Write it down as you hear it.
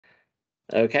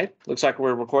Okay, looks like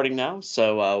we're recording now.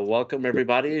 So welcome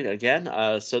everybody again.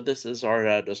 So this is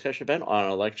our discussion event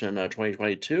on election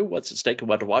 2022. What's at stake and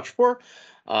what to watch for?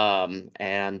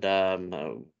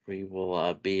 We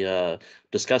will be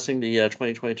discussing the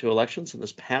 2022 elections in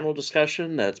this panel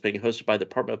discussion that's being hosted by the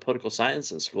Department of Political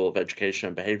Science and School of Education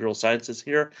and Behavioral Sciences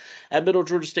here at Middle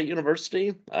Georgia State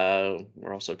University.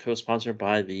 We're also co-sponsored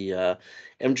by the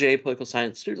MGA Political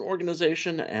Science Student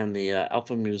Organization and the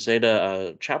Alpha Mu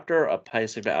Zeta chapter of Pi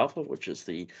Sigma Alpha, which is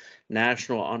the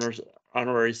National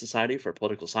Honorary Society for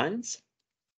Political Science.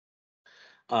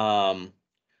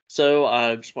 So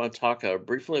I just want to talk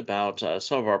briefly about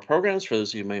some of our programs. For those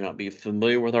of you who may not be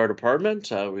familiar with our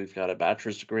department, we've got a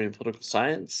bachelor's degree in political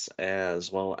science,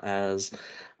 as well as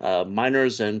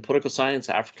minors in political science,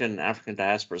 African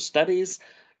diaspora studies,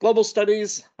 global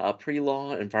studies,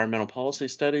 pre-law, environmental policy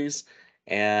studies,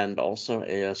 and also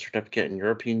a certificate in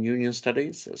European Union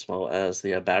studies, as well as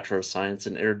the Bachelor of Science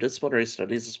in Interdisciplinary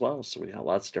Studies as well. So we have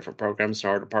lots of different programs in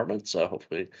our department. So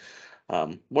hopefully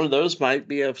one of those might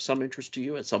be of some interest to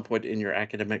you at some point in your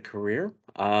academic career.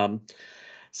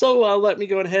 So let me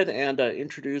go ahead and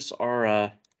introduce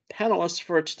our panelists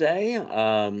for today.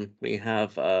 We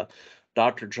have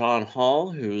Dr. John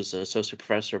Hall, who's an associate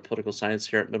professor of political science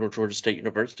here at Middle Georgia State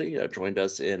University, joined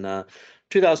us in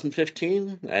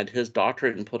 2015, and his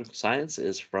doctorate in political science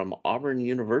is from Auburn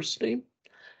University.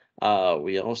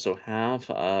 We also have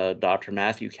Dr.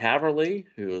 Matthew Caverly,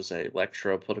 who is a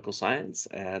lecturer of political science,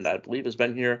 and I believe has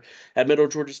been here at Middle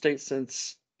Georgia State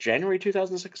since January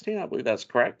 2016. I believe that's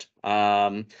correct.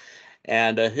 And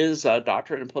his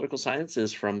doctorate in political science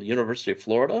is from the University of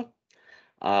Florida.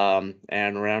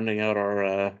 And rounding out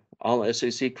our all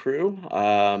SAC crew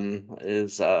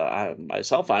is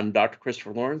myself. I'm Dr.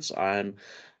 Christopher Lawrence. I'm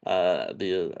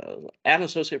an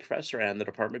associate professor and the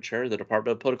department chair of the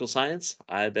Department of Political Science.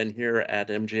 I've been here at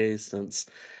MGA since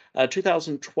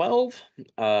 2012,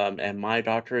 and my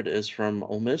doctorate is from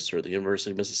Ole Miss, or the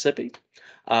University of Mississippi.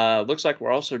 Looks like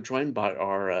we're also joined by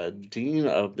our dean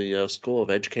of the School of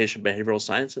Education Behavioral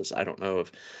Sciences. I don't know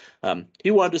if he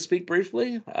wanted to speak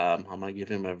briefly. I'm going to give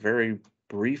him a very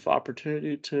brief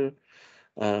opportunity to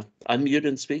unmute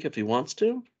and speak if he wants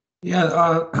to.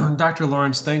 Yeah, Dr.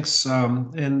 Lawrence, thanks.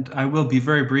 And I will be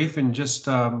very brief and just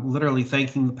literally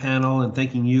thanking the panel and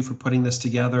thanking you for putting this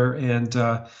together. And,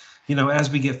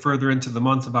 as we get further into the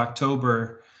month of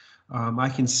October, I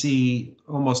can see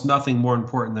almost nothing more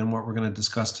important than what we're going to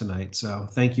discuss tonight. So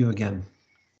thank you again.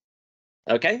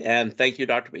 Okay, and thank you,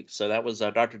 Dr. Beek. So that was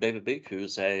Dr. David Beek,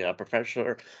 who's a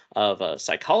professor of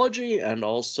psychology and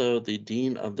also the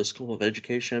dean of the School of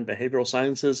Education and Behavioral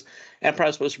Sciences, and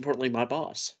perhaps most importantly, my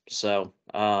boss. So,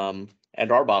 and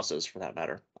our bosses for that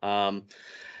matter.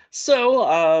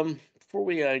 Before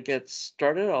we get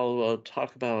started, I'll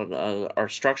talk about our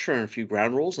structure and a few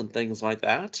ground rules and things like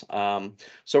that.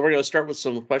 So we're going to start with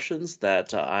some questions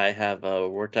that I have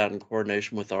worked out in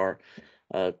coordination with our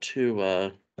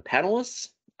two panelists.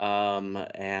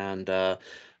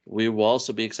 We will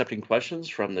also be accepting questions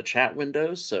from the chat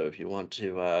window. So if you want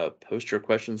to post your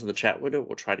questions in the chat window,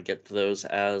 we'll try to get to those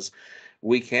as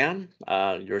we can.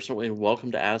 You're certainly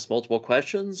welcome to ask multiple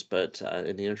questions, but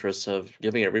in the interest of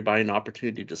giving everybody an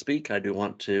opportunity to speak, I do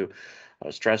want to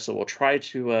stress that we'll try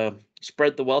to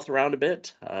spread the wealth around a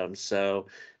bit. So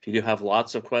if you do have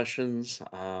lots of questions,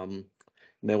 you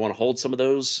may want to hold some of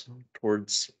those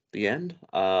towards the end.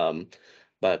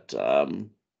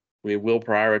 We will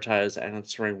prioritize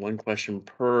answering one question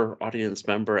per audience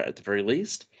member at the very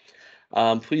least.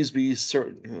 Please be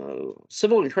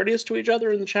civil and courteous to each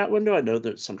other in the chat window. I know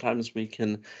that sometimes we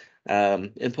can,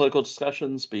 in political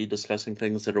discussions, be discussing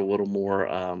things that are a little more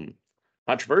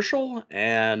controversial,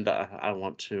 and I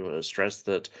want to stress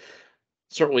that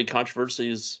certainly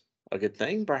controversy is a good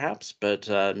thing, perhaps, but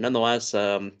nonetheless,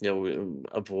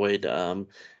 avoid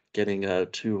getting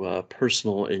too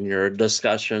personal in your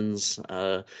discussions.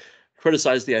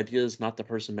 Criticize the ideas, not the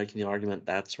person making the argument,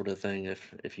 that sort of thing,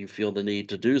 if you feel the need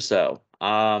to do so.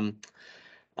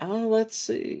 Let's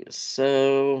see.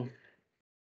 So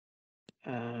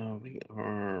we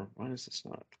are, why is this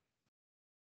not?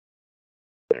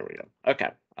 There we go. Okay.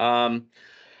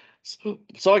 So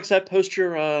like I said, post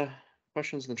your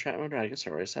questions in the chat window. I guess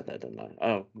I already said that, didn't I?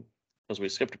 Oh, because we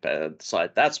skipped a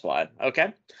slide. That's why.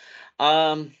 Okay.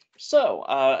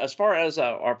 As far as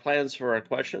our plans for our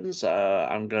questions,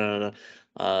 I'm gonna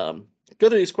go to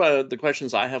the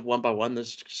questions I have one by one. This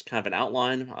is just kind of an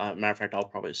outline. Matter of fact, I'll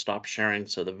probably stop sharing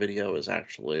so the video is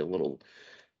actually a little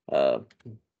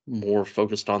more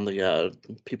focused on the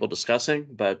people discussing.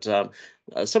 But some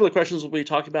of the questions we'll be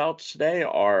talking about today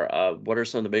are what are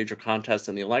some of the major contests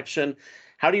in the election?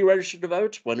 How do you register to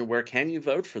vote? When and where can you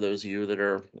vote for those of you that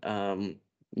are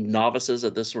novices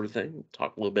at this sort of thing?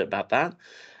 Talk a little bit about that.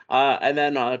 And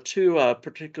then two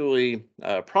particularly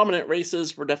prominent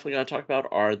races we're definitely going to talk about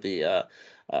are the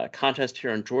contest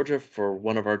here in Georgia for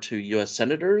one of our two U.S.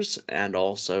 senators and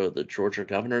also the Georgia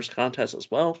governor's contest as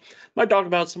well. Might talk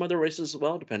about some other races as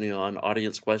well, depending on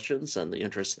audience questions and the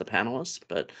interest of the panelists.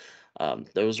 But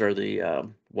those are the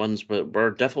ones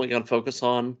we're definitely going to focus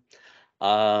on.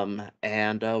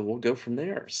 And we'll go from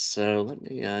there. So let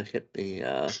me hit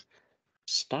the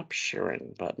stop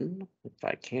sharing button if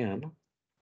I can.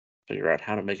 Figure out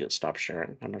how to make it stop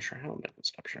sharing. I'm not sure how to make it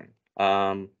stop sharing.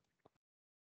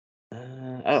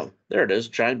 Oh, there it is.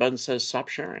 Giant button says stop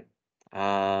sharing.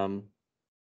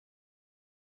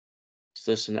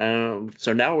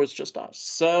 So now it's just us.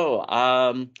 So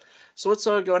let's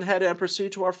go ahead and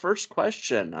proceed to our first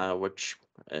question, which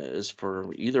is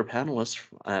for either panelist,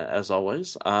 as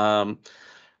always.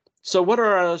 So what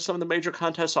are some of the major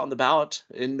contests on the ballot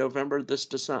in November,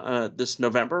 this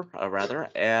November, rather,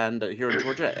 and here in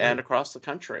Georgia and across the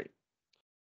country?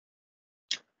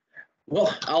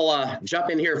 Well, I'll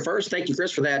jump in here first. Thank you,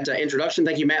 Chris, for that introduction.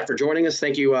 Thank you, Matt, for joining us.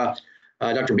 Thank you,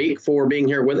 Dr. Beek, for being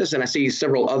here with us. And I see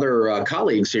several other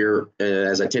colleagues here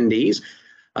as attendees.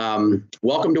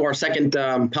 Welcome to our second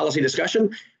policy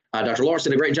discussion. Dr. Lawrence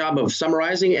did a great job of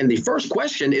summarizing. And the first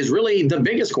question is really the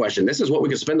biggest question. This is what we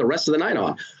could spend the rest of the night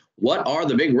on. What are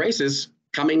the big races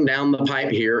coming down the pipe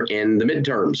here in the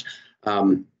midterms?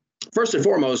 First and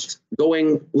foremost,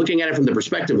 looking at it from the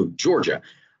perspective of Georgia,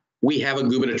 we have a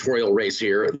gubernatorial race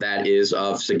here that is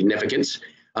of significance.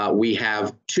 We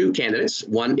have two candidates,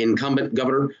 one incumbent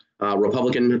governor,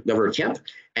 Republican Governor Kemp,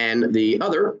 and the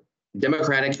other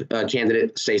Democratic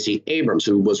candidate, Stacey Abrams,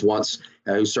 who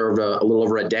served a little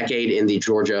over a decade in the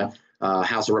Georgia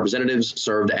House of Representatives,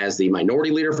 served as the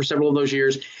minority leader for several of those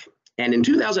years. And in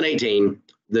 2018,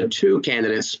 the two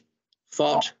candidates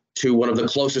fought to one of the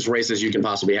closest races you can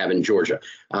possibly have in Georgia.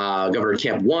 Governor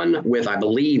Kemp won with, I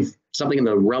believe, something in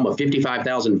the realm of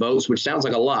 55,000 votes, which sounds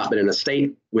like a lot, but in a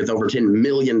state with over 10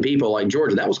 million people like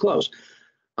Georgia, that was close.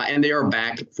 And they are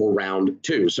back for round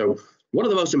two. So one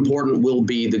of the most important will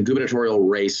be the gubernatorial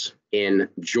race in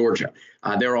Georgia.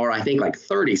 There are, I think, like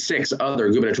 36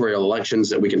 other gubernatorial elections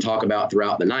that we can talk about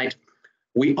throughout the night.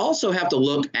 We also have to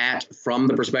look at, from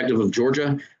the perspective of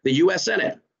Georgia, the U.S.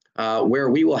 Senate, where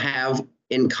we will have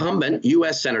incumbent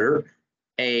U.S. Senator,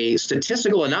 a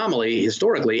statistical anomaly,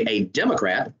 historically, a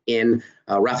Democrat in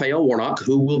Raphael Warnock,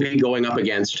 who will be going up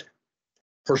against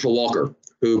Herschel Walker,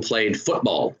 who played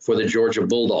football for the Georgia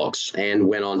Bulldogs and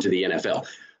went on to the NFL.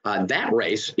 That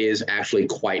race is actually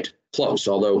quite close,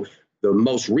 although the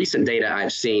most recent data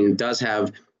I've seen does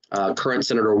have current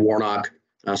Senator Warnock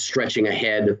stretching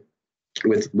ahead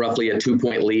with roughly a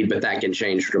 2-point lead, but that can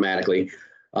change dramatically.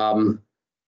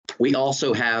 We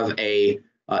also have a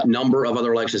number of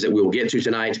other elections that we will get to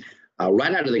tonight.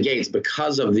 Right out of the gates,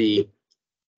 because of the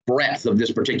breadth of this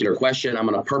particular question, I'm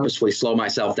going to purposefully slow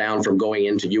myself down from going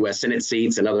into U.S. Senate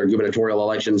seats and other gubernatorial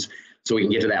elections so we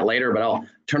can get to that later. But I'll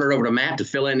turn it over to Matt to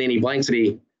fill in any blanks that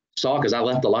he saw, because I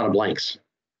left a lot of blanks.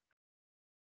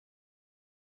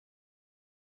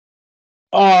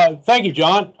 Thank you,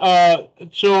 John.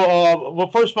 Well,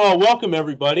 first of all, welcome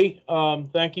everybody.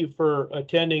 Thank you for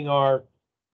attending our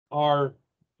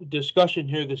discussion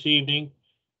here this evening.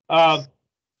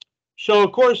 So,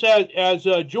 of course, as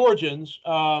Georgians,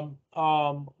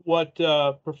 what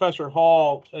Professor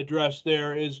Hall addressed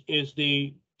there is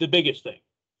the biggest thing.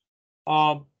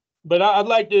 But I'd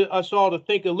like us all to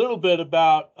think a little bit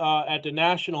about at the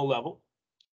national level,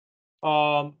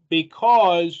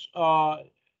 because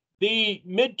the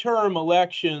midterm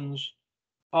elections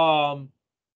have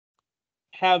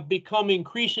become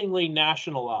increasingly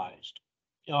nationalized.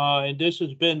 And this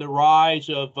has been the rise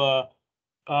of,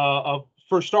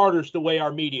 for starters, the way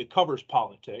our media covers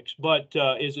politics, but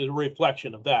is a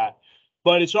reflection of that.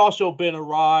 But it's also been a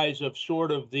rise of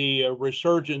sort of the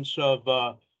resurgence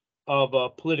of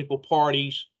political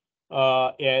parties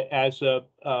as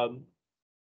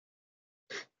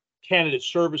candidate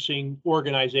servicing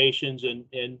organizations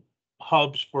and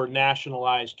hubs for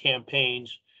nationalized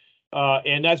campaigns.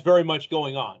 And that's very much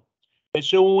going on. And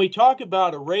so when we talk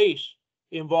about a race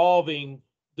involving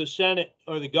the Senate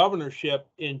or the governorship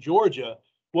in Georgia,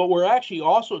 what we're actually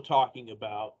also talking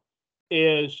about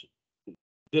is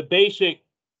the basic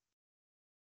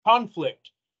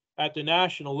conflict at the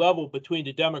national level between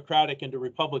the Democratic and the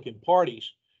Republican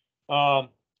parties. The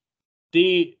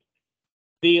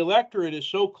the electorate is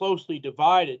so closely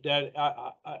divided that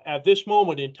at this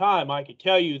moment in time, I can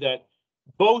tell you that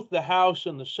both the House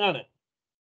and the Senate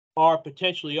are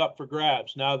potentially up for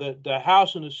grabs. Now, the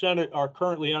House and the Senate are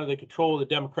currently under the control of the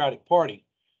Democratic Party,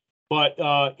 but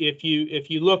if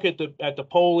you look at the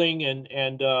polling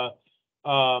and the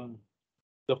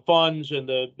funds and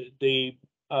the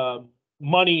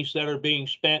monies that are being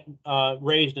spent,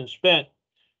 raised and spent,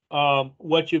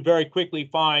 what you very quickly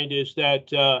find is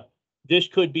that this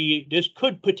could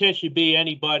potentially be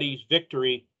anybody's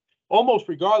victory, almost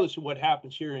regardless of what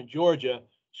happens here in Georgia.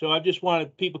 So I just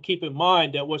wanted people to keep in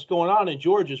mind that what's going on in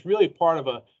Georgia is really part of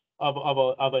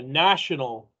a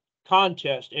national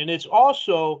contest, and it's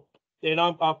also, and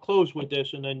I'll close with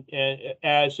this, and then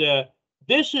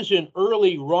this is an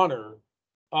early runner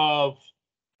of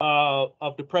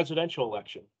the presidential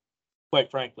election, quite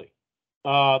frankly,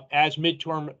 as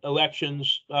midterm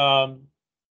elections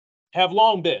have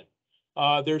long been.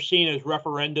 They're seen as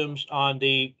referendums on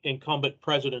the incumbent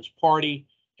president's party.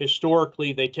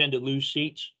 Historically, they tend to lose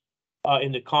seats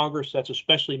in the Congress. That's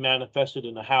especially manifested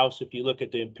in the House if you look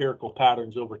at the empirical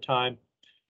patterns over time.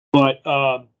 But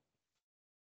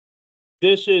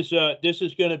this is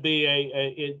going to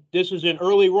be this is an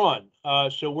early run.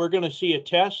 So we're going to see a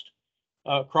test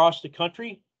across the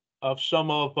country of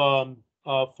some of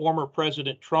former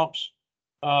President Trump's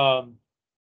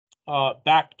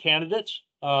backed candidates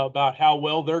about how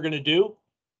well they're going to do,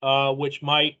 which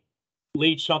might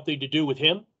lead something to do with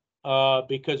him,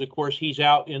 because of course he's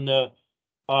out in the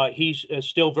he's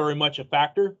still very much a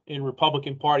factor in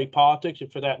Republican Party politics,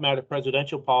 and for that matter,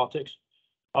 presidential politics.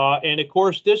 And of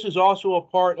course, this is also a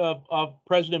part of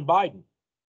President Biden.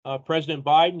 President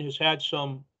Biden has had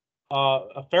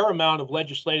a fair amount of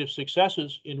legislative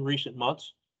successes in recent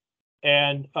months,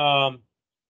 and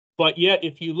but yet,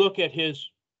 if you look at his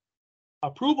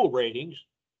approval ratings,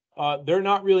 they're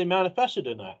not really manifested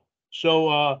in that.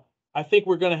 So I think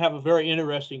we're going to have a very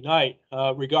interesting night,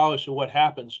 regardless of what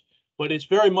happens. But it's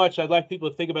very much, I'd like people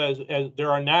to think about it as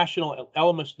there are national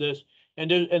elements to this,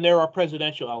 and there are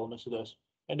presidential elements to this.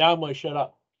 And now I'm going to shut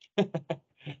up.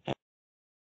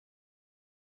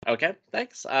 Okay,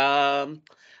 thanks.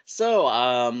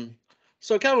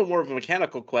 So kind of more of a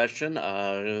mechanical question.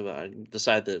 I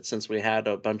decided that since we had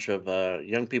a bunch of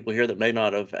young people here that may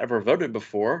not have ever voted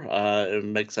before, it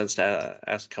makes sense to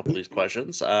ask a couple of these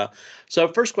questions. So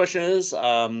first question is,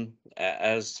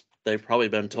 as they've probably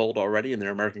been told already in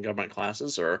their American government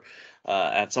classes or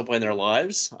at some point in their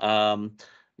lives,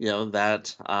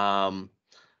 that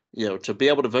to be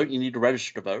able to vote, you need to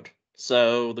register to vote.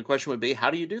 So the question would be,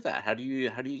 how do you do that? How do you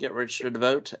get registered to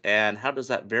vote, and how does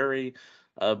that vary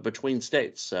between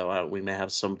states? So we may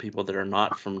have some people that are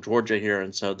not from Georgia here,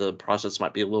 and so the process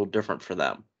might be a little different for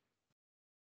them.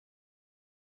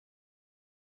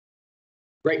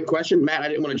 Great question, Matt. I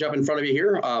didn't want to jump in front of you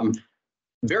here.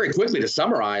 Very quickly to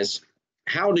summarize,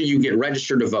 how do you get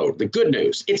registered to vote? The good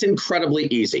news, it's incredibly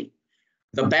easy.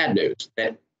 The bad news,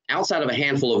 that outside of a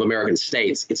handful of American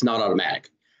states, it's not automatic.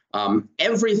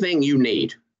 Everything you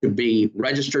need to be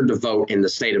registered to vote in the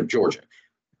state of Georgia.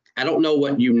 I don't know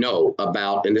what you know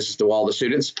about, and this is to all the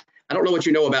students, I don't know what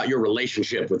you know about your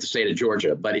relationship with the state of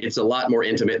Georgia, but it's a lot more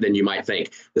intimate than you might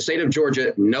think. The state of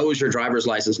Georgia knows your driver's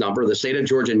license number. The state of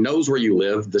Georgia knows where you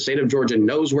live. The state of Georgia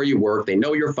knows where you work. They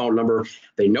know your phone number.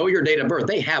 They know your date of birth.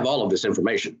 They have all of this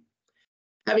information.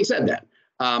 Having said that,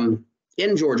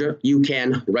 in Georgia, you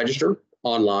can register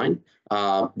online.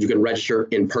 You can register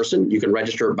in person. You can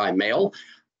register by mail.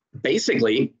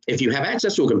 Basically, if you have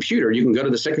access to a computer, you can go to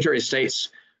the Secretary of State's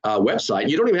website.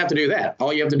 You don't even have to do that.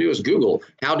 All you have to do is Google,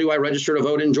 how do I register to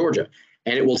vote in Georgia?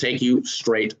 And it will take you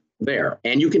straight there.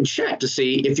 And you can check to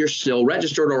see if you're still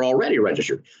registered or already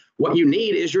registered. What you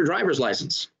need is your driver's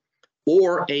license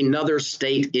or another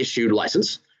state issued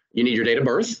license. You need your date of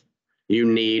birth. You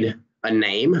need a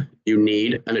name. You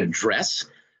need an address.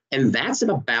 And that's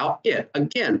about it.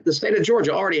 Again, the state of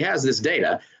Georgia already has this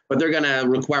data, but they're going to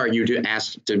require you to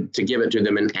ask to give it to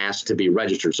them and ask to be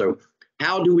registered. So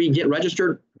how do we get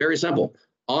registered? Very simple.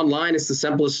 Online is the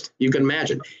simplest you can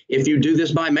imagine. If you do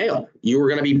this by mail, you are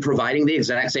going to be providing the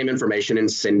exact same information and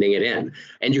sending it in.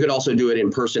 And you could also do it in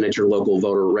person at your local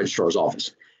voter registrar's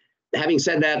office. Having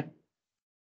said that,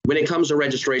 when it comes to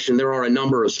registration, there are a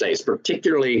number of states,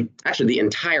 particularly actually the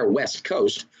entire West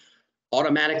Coast,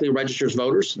 automatically registers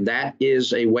voters. That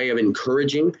is a way of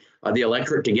encouraging the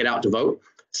electorate to get out to vote.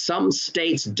 Some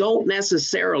states don't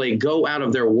necessarily go out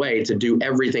of their way to do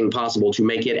everything possible to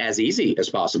make it as easy as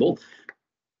possible.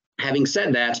 Having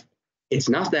said that, it's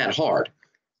not that hard.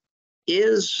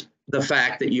 Is the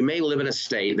fact that you may live in a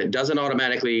state that doesn't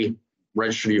automatically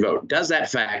register your vote, does that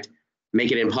fact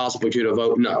make it impossible for you to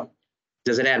vote? No.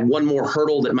 Does it add one more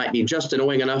hurdle that might be just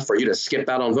annoying enough for you to skip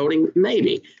out on voting?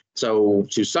 Maybe. So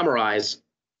to summarize,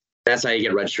 that's how you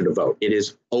get registered to vote. It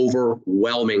is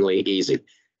overwhelmingly easy.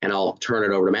 And I'll turn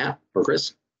it over to Matt or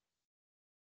Chris.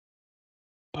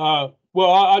 Well,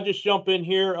 I'll just jump in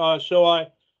here. So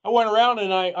I went around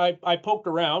and I poked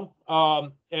around.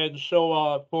 And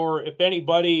so for if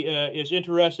anybody is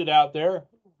interested out there,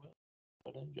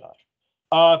 Josh,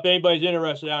 if anybody's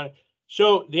interested out there,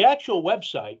 so the actual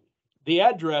website, the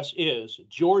address is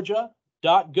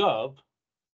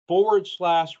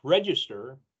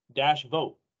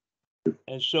georgia.gov/register-vote.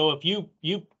 And so if you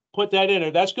put that in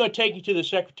there, that's going to take you to the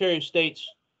Secretary of State's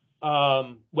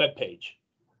webpage.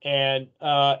 And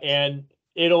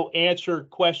it'll answer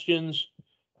questions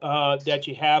that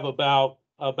you have about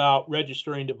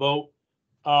registering to vote.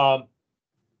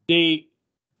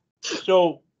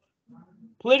 So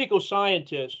political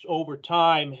scientists over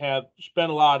time have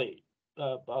spent a lot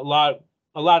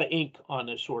of ink on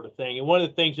this sort of thing. And one of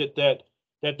the things that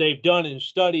they've done in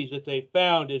studies that they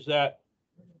found is that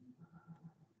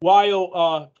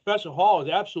while Professor Hall is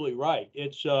absolutely right,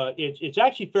 it's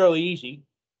actually fairly easy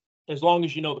as long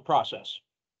as you know the process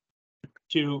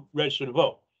to register to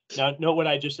vote. Now, note what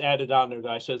I just added on there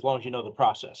that I said as long as you know the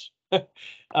process. But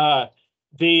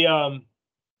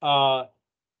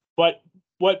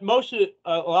what a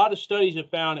lot of studies have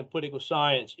found in political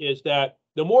science is that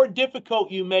the more difficult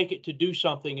you make it to do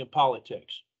something in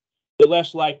politics, the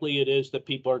less likely it is that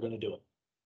people are going to do it.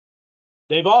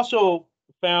 They've also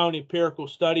found, empirical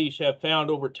studies have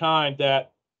found over time,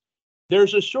 that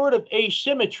there's a sort of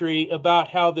asymmetry about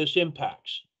how this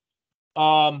impacts.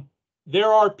 There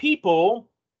are people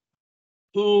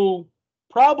who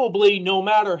probably, no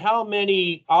matter how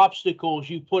many obstacles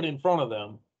you put in front of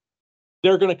them,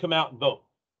 they're going to come out and vote.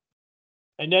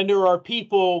 And then there are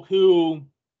people who,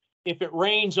 if it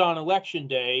rains on election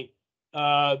day,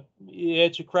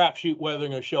 it's a crapshoot whether they're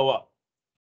going to show up.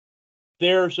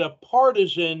 There's a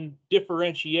partisan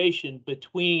differentiation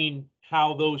between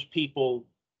how those people,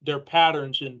 their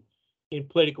patterns in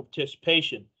political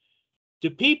participation.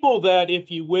 To people that, if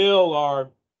you will, are,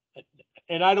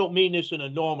 and I don't mean this in a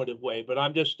normative way, but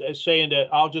I'm just saying that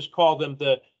I'll just call them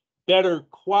the better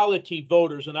quality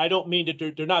voters. And I don't mean that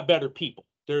they're not better people.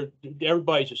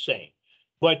 Everybody's the same.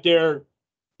 But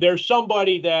there's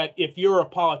somebody that, if you're a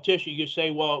politician, you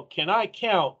say, well, can I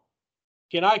count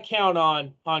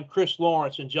on Chris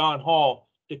Lawrence and John Hall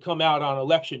to come out on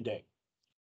election day?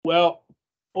 Well,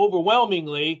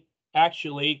 overwhelmingly,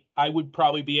 actually, I would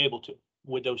probably be able to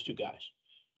with those two guys.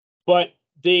 But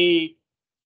the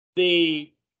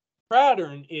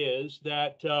pattern is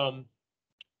that the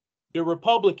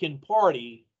Republican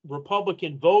Party,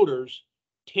 Republican voters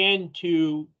tend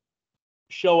to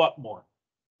show up more,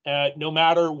 no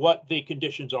matter what the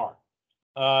conditions are.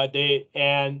 The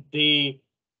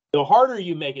harder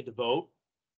you make it to vote,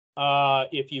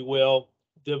 if you will,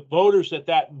 the voters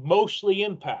that mostly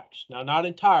impacts, now not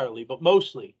entirely, but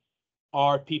mostly,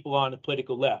 are people on the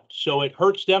political left. So it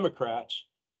hurts Democrats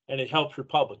and it helps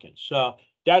Republicans. So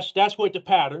that's what the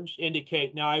patterns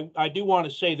indicate. Now, I do want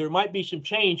to say there might be some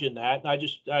change in that.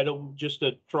 Just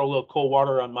to throw a little cold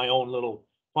water on my own little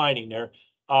finding there.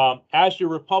 As the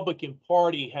Republican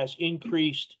Party has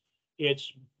increased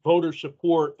its voter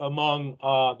support among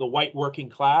the white working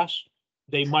class,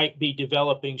 they might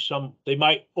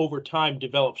over time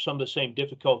develop some of the same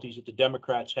difficulties that the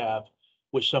Democrats have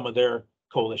with some of their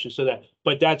coalitions.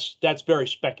 But that's very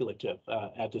speculative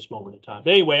at this moment in time.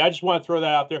 But anyway, I just want to throw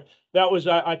that out there. That was,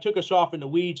 I took us off in the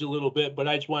weeds a little bit, but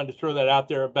I just wanted to throw that out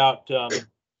there about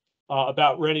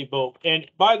ready vote. And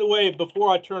by the way, before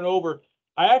I turn over,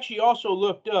 I actually also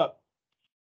looked up.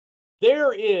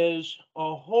 There is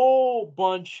a whole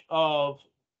bunch of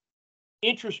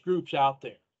interest groups out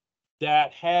there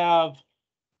that have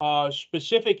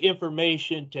specific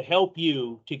information to help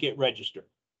you to get registered.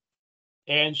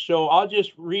 And so I'll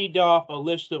just read off a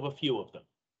list of a few of them.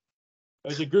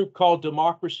 There's a group called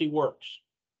Democracy Works,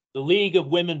 the League of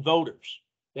Women Voters.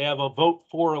 They have a Vote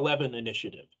 411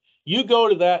 initiative. You go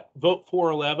to that Vote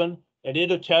 411 and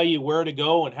it'll tell you where to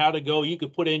go and how to go. You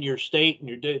could put in your state and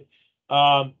your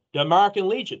the American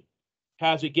Legion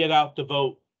has a Get Out the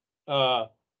Vote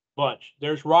bunch.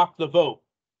 There's Rock the Vote.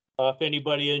 If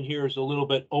anybody in here is a little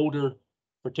bit older,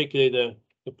 particularly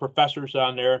the professors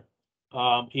on there,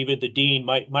 even the dean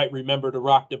might remember to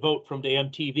Rock the Vote from the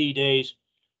MTV days.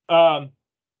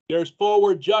 There's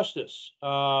Forward Justice.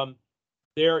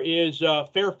 There is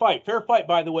Fair Fight. Fair Fight,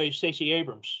 by the way, is Stacey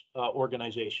Abrams'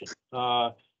 organization.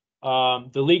 The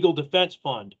Legal Defense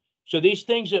Fund. So these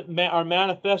things that are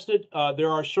manifested,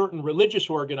 there are certain religious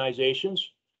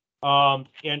organizations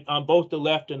and on both the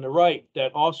left and the right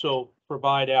that also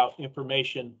provide out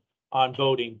information on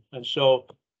voting. And so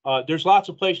there's lots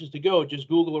of places to go. Just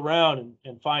Google around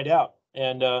and find out,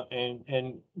 and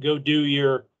go do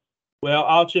your. Well,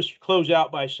 I'll just close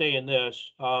out by saying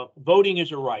this: voting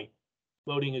is a right.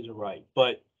 Voting is a right,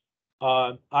 but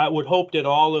I would hope that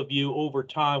all of you over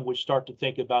time would start to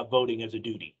think about voting as a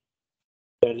duty,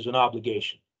 that is an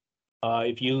obligation.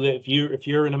 If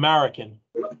you're an American,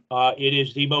 it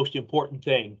is the most important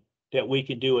thing that we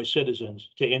can do as citizens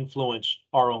to influence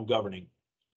our own governing.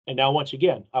 And now, once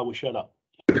again, I will shut up.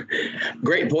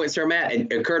 Great point, sir, Matt.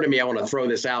 It occurred to me, I want to throw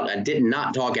this out. I did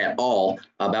not talk at all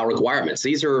about requirements.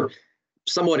 These are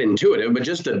somewhat intuitive, but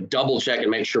just to double check and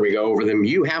make sure we go over them,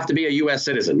 you have to be a U.S.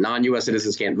 citizen. Non-U.S.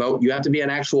 citizens can't vote. You have to be an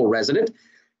actual resident.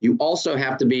 You also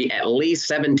have to be at least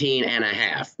 17 and a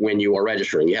half when you are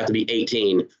registering. You have to be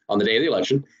 18 on the day of the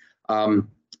election.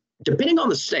 Depending on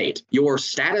the state, your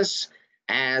status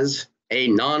as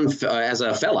a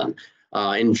felon.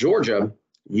 In Georgia,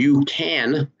 you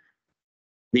can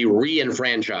be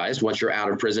re-enfranchised once you're out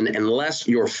of prison unless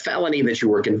your felony that you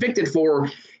were convicted for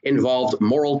involved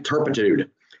moral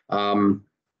turpitude.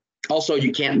 Also,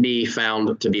 you can't be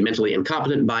found to be mentally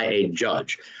incompetent by a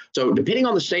judge. So depending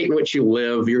on the state in which you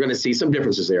live, you're going to see some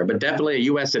differences there, but definitely a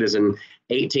U.S. citizen,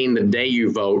 18 the day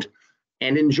you vote,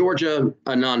 and in Georgia,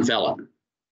 a non-felon,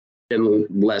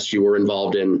 unless you were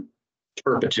involved in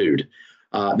turpitude.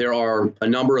 There are a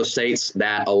number of states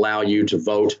that allow you to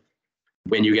vote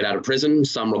when you get out of prison.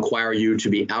 Some require you to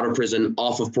be out of prison,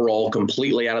 off of parole,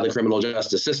 completely out of the criminal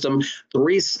justice system.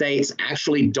 3 states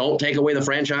actually don't take away the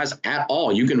franchise at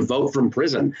all. You can vote from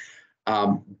prison.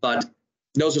 But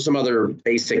those are some other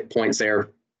basic points there,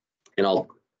 and I'll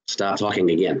stop talking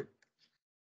again.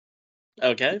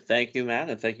 Okay, thank you, Matt,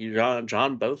 and thank you,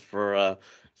 John, both for a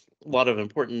lot of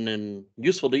important and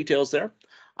useful details there.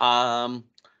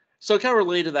 So kind of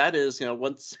related to that is,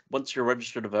 once you're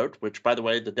registered to vote, which, by the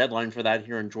way, the deadline for that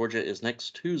here in Georgia is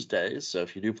next Tuesday. So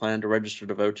if you do plan to register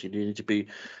to vote, you do need to be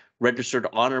registered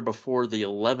on or before the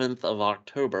 11th of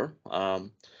October,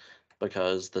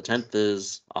 because the 10th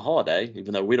is a holiday,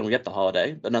 even though we don't get the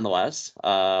holiday. But nonetheless,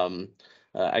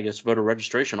 I guess voter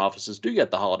registration offices do get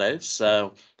the holiday.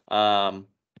 So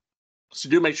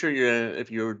do make sure if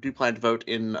you do plan to vote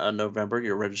in November,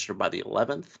 you're registered by the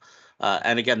 11th.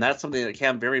 And again, that's something that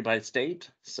can vary by state.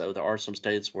 So there are some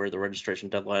states where the registration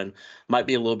deadline might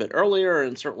be a little bit earlier,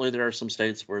 and certainly there are some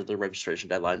states where the registration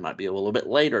deadline might be a little bit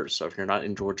later. So if you're not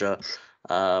in Georgia,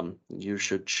 you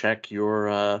should check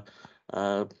your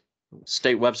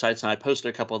state websites, and I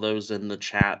posted a couple of those in the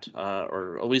chat,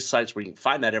 or at least sites where you can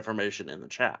find that information in the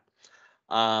chat.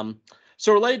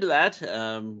 So related to that,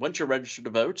 once you're registered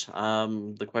to vote,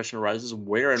 the question arises,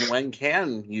 where and when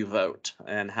can you vote?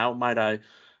 And how might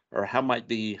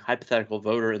the hypothetical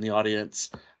voter in the audience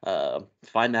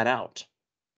find that out?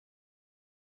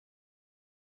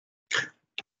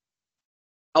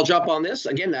 I'll jump on this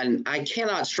again, and I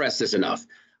cannot stress this enough.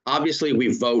 Obviously, we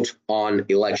vote on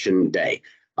election day,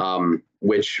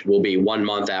 which will be 1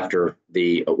 month after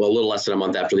a little less than a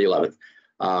month after the 11th.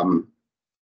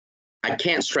 I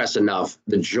can't stress enough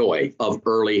the joy of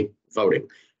early voting.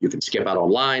 You can skip out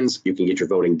on lines. You can get your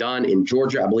voting done. In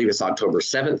Georgia, I believe it's October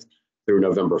 7th through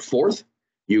November 4th.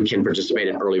 You can participate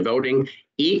in early voting.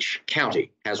 Each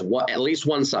county has at least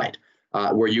one site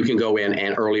where you can go in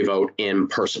and early vote in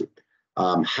person.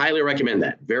 Highly recommend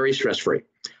that. Very stress-free.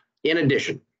 In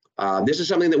addition, this is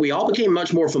something that we all became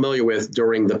much more familiar with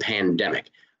during the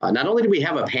pandemic. Not only did we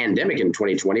have a pandemic in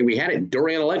 2020, we had it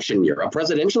during an election year, a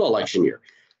presidential election year.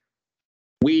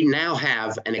 We now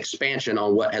have an expansion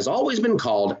on what has always been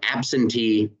called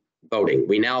absentee voting.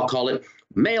 We now call it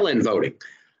mail-in voting.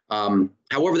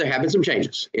 However, there have been some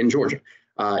changes in Georgia.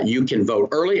 You can vote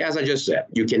early, as I just said.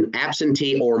 You can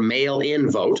absentee or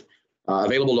mail-in vote,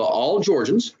 available to all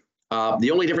Georgians. The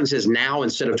only difference is now,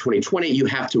 instead of 2020, you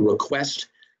have to request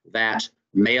that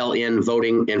mail-in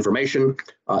voting information.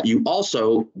 You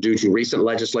also, due to recent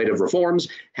legislative reforms,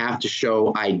 have to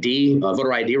show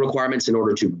voter ID requirements in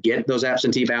order to get those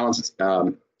absentee ballots.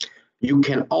 You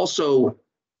can also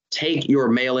take your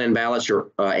mail-in ballots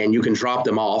and you can drop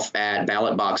them off at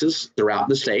ballot boxes throughout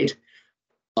the state.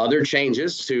 Other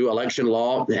changes to election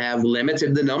law have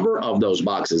limited the number of those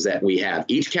boxes that we have.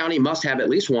 Each county must have at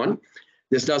least one.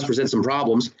 This does present some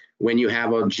problems when you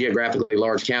have a geographically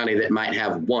large county that might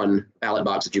have one ballot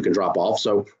box that you can drop off.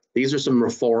 So these are some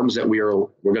reforms that we're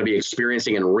going to be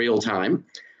experiencing in real time.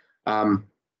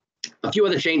 A few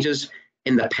other changes.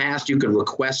 In the past, you could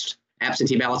request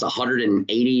absentee ballots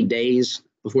 180 days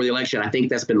before the election. I think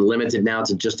that's been limited now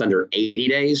to just under 80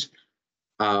 days.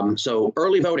 So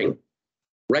early voting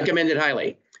recommended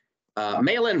highly.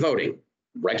 Mail-in voting,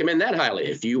 recommend that highly.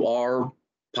 If you are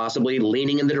possibly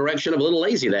leaning in the direction of a little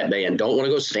lazy that day and don't want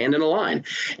to go stand in a line.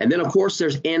 And then, of course,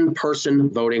 there's in-person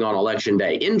voting on Election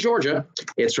Day. In Georgia,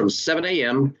 it's from 7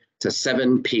 a.m. to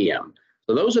 7 p.m.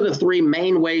 So those are the three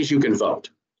main ways you can vote.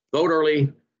 Vote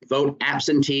early, vote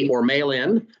absentee or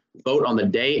mail-in, vote on the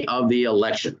day of the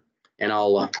election. And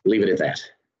I'll leave it at that.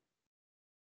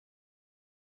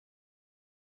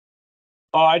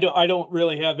 Oh, I don't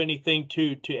really have anything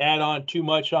to add on too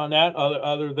much on that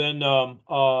other than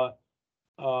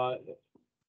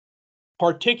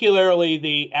particularly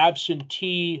the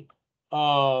absentee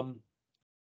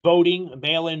voting,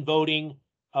 mail-in voting,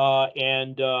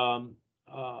 and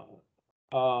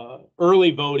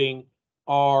early voting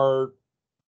are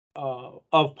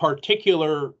of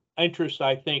particular interest,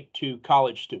 I think, to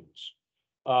college students,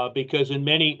 because in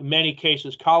many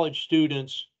cases, college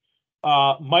students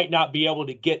might not be able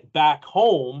to get back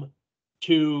home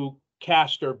to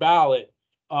cast their ballot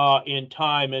in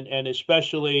time, and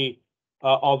especially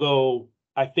although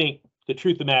I think the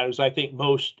truth of the matter is I think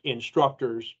most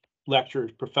instructors,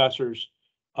 lecturers, professors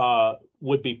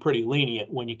would be pretty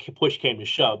lenient when push came to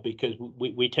shove, because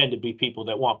we tend to be people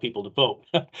that want people to vote.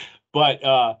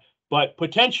 But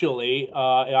potentially,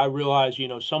 I realize,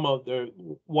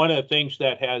 one of the things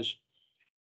that has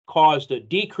caused a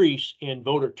decrease in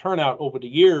voter turnout over the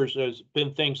years has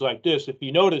been things like this. If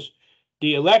you notice,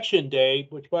 the election day,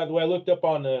 which by the way I looked up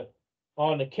on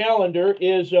the calendar,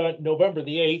 is November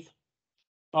the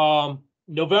 8th.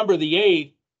 November the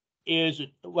 8th is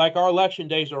like our election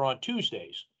days are on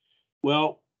Tuesdays.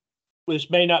 Well, this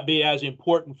may not be as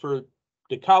important for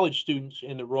the college students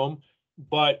in the room,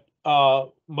 but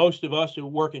most of us who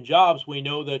work in jobs, we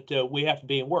know that we have to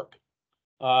be in work.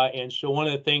 And so one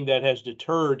of the things that has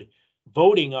deterred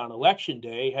voting on election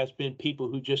day has been people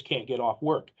who just can't get off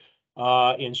work.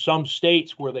 In some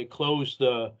states where they close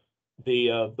the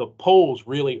polls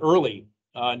really early,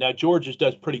 now Georgia's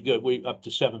does pretty good, we up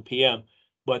to 7 p.m.,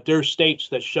 but there's states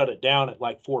that shut it down at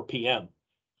like 4 p.m.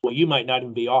 Well, you might not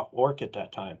even be off work at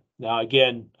that time. Now,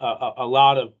 again, a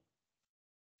lot of,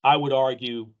 I would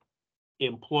argue,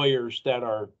 employers that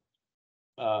are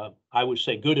I would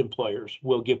say good employers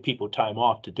will give people time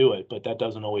off to do it, but that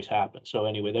doesn't always happen. So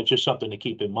anyway, that's just something to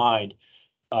keep in mind.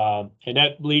 And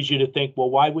that leads you to think, well,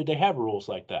 why would they have rules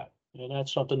like that? And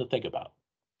that's something to think about.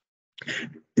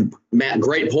 Matt,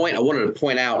 great point. I wanted to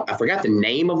point out, I forgot the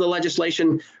name of the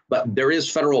legislation, but there is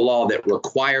federal law that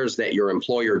requires that your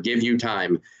employer give you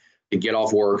time to get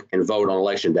off work and vote on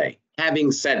election day.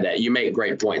 Having said that, you make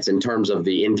great points in terms of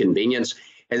the inconvenience.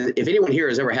 And if anyone here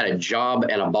has ever had a job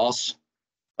and a boss,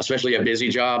 especially a busy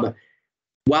job,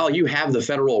 while you have the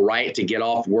federal right to get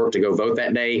off work to go vote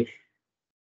that day,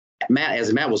 Matt,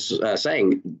 as Matt was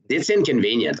saying, it's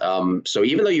inconvenient. So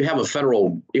even though you have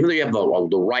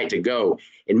the right to go,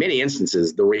 in many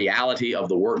instances, the reality of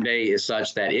the workday is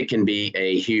such that it can be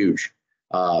a huge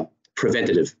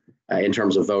preventative in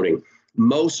terms of voting.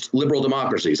 Most liberal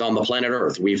democracies on the planet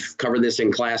Earth, we've covered this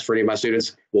in class for any of my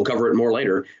students, we'll cover it more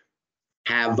later,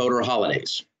 have voter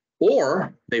holidays,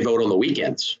 or they vote on the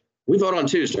weekends. We vote on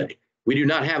Tuesday. We do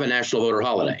not have a national voter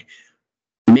holiday.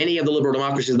 Many of the liberal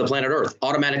democracies of the planet Earth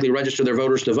automatically register their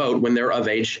voters to vote when they're of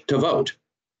age to vote.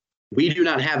 We do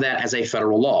not have that as a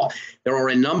federal law. There are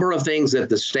a number of things that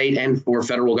the state and or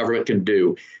federal government could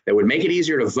do that would make it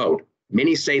easier to vote.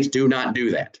 Many states do not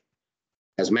do that.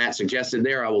 As Matt suggested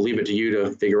there, I will leave it to you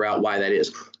to figure out why that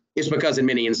is. It's because in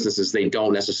many instances, they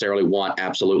don't necessarily want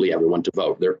absolutely everyone to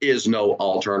vote. There is no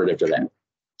alternative to that.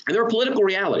 And there are political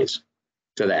realities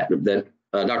to that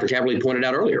Dr. Caverly pointed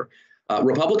out earlier.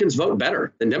 Republicans vote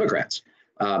better than Democrats.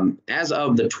 As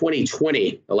of the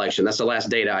 2020 election, that's the last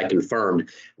data I confirmed,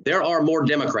 there are more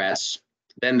Democrats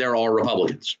than there are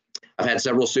Republicans. I've had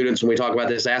several students when we talk about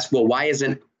this ask, well,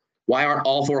 why aren't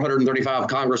all 435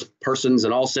 congresspersons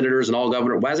and all senators and all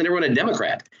governors, why isn't everyone a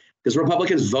Democrat? Because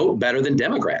Republicans vote better than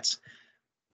Democrats.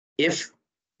 If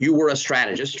you were a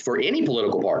strategist for any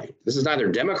political party, this is neither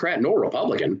Democrat nor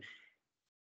Republican,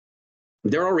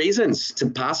 there are reasons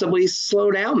to possibly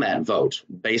slow down that vote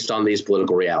based on these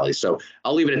political realities. So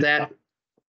I'll leave it at that.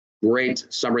 Great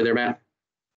summary there, Matt.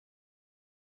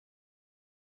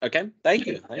 Okay, thank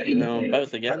you.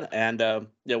 Both again. And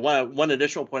one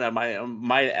additional point I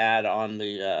might add on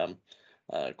the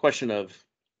question of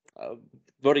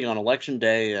voting on election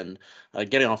day and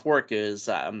getting off work is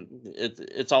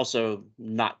it's also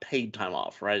not paid time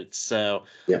off, right? So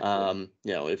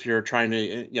if you're trying to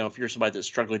if you're somebody that's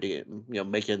struggling to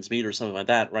make ends meet or something like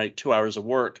that, right? 2 hours of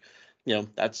work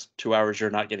that's 2 hours you're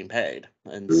not getting paid.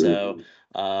 And so,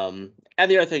 and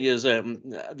the other thing is,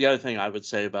 the other thing I would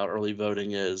say about early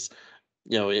voting is,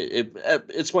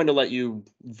 it's going to let you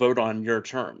vote on your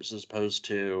terms as opposed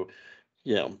to,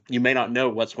 you may not know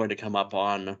what's going to come up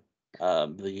on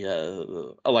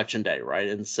the election day, right?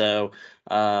 And so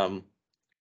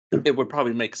it would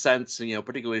probably make sense,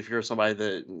 particularly if you're somebody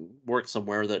that works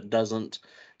somewhere that doesn't,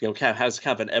 has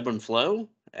kind of an ebb and flow,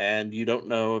 and you don't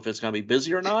know if it's going to be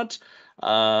busy or not.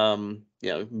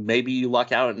 Maybe you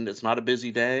luck out and it's not a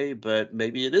busy day, but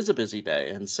maybe it is a busy day.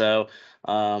 And so,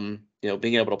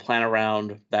 being able to plan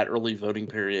around that early voting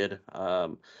period,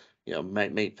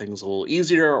 might make things a little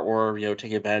easier, or,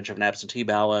 take advantage of an absentee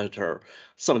ballot or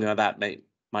something like that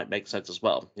might make sense as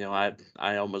well.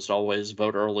 I almost always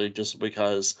vote early just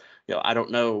because, I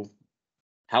don't know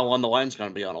how long the line's going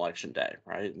to be on election day,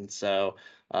 right? And so,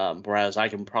 whereas I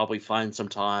can probably find some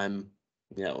time,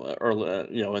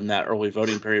 early, in that early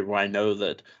voting period where I know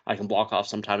that I can block off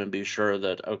some time and be sure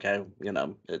that, okay,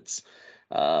 it's,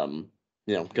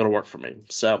 going to work for me.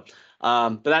 So,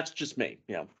 but that's just me.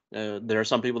 There are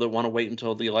some people that want to wait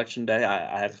until the election day.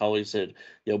 I have colleagues that,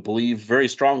 believe very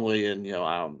strongly in,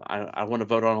 I want to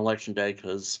vote on election day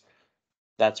because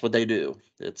that's what they do.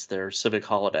 It's their civic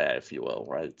holiday, if you will,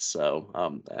 right? So,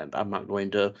 and I'm not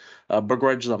going to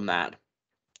begrudge them that.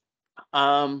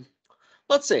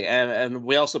 Let's see, and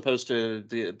we also posted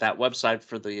that website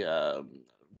for the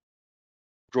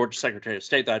Georgia Secretary of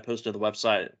State that I posted the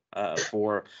website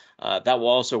for. That will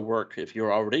also work if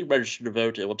you're already registered to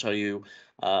vote. It will tell you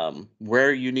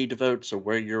where you need to vote, so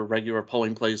where your regular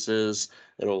polling place is.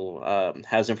 It'll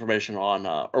has information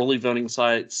on early voting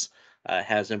sites.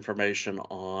 Has information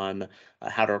on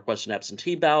how to request an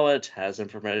absentee ballot. Has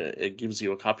information. It gives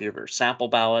you a copy of your sample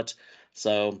ballot.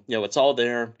 So it's all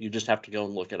there. You just have to go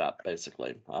and look it up,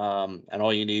 basically. And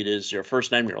all you need is your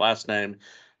first name, your last name,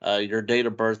 your date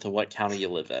of birth, and what county you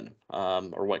live in,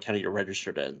 or what county you're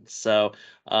registered in. So,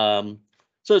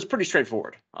 so it's pretty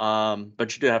straightforward,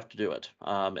 but you do have to do it.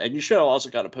 And you should have also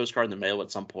got a postcard in the mail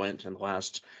at some point in the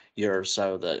last year or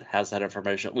so that has that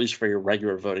information, at least for your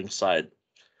regular voting site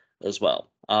as well.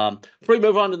 Before we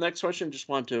move on to the next question, just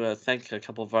want to thank a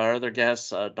couple of our other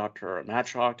guests, Dr.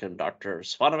 Matchrock and Dr.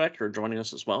 Svanovic, for joining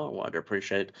us as well. I wanted to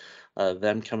appreciate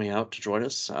them coming out to join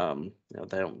us.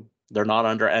 They're not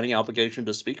under any obligation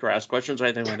to speak or ask questions or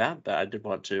anything like that, but I did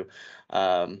want to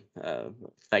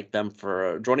thank them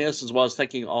for joining us, as well as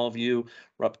thanking all of you.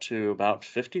 We're up to about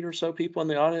 50 or so people in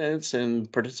the audience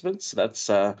and participants. That's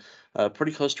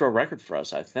pretty close to a record for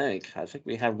us, I think. I think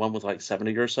we had one with like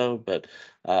 70 or so, but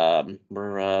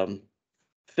we're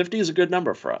 50 is a good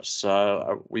number for us.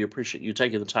 So we appreciate you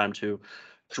taking the time to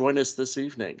join us this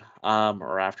evening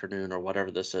or afternoon or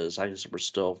whatever this is. I guess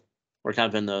we're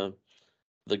kind of in the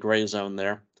gray zone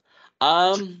there.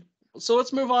 So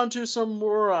let's move on to some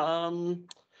more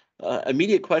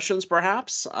immediate questions,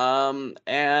 perhaps. I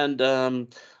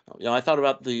thought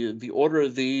about the order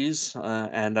of these,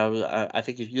 and I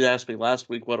think if you asked me last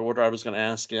week what order I was going to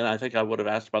ask in, I think I would have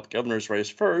asked about the governor's race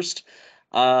first.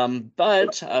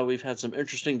 But we've had some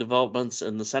interesting developments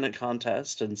in the Senate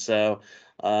contest, and so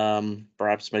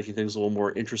perhaps making things a little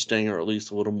more interesting, or at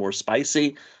least a little more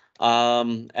spicy.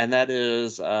 And that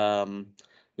is,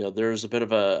 there's a bit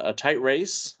of a tight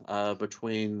race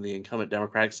between the incumbent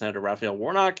Democratic Senator Raphael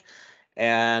Warnock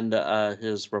and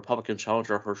his Republican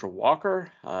challenger Herschel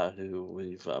Walker, who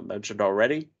we've mentioned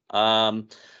already.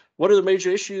 What are the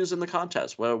major issues in the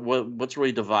contest? What's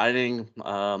really dividing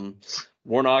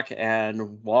Warnock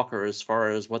and Walker as far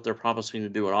as what they're promising to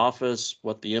do in office,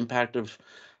 what the impact of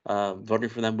voting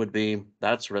for them would be,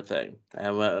 that sort of thing?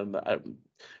 And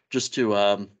just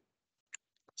to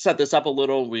set this up a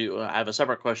little, I have a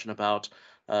separate question about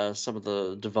some of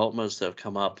the developments that have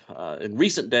come up in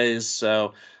recent days.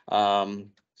 So,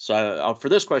 for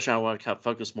this question, I want to kind of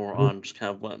focus more on just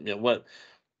kind of what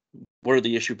are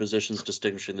the issue positions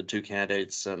distinguishing the two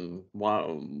candidates, and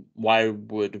why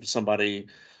would somebody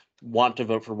want to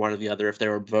vote for one or the other if they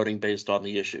were voting based on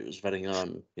the issues, voting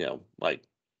on like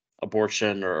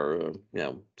abortion or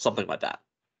something like that.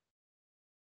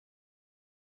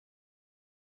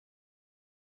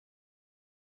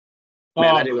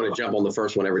 Man, I didn't want to jump on the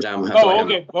first one every time.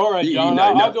 Okay. All right, John.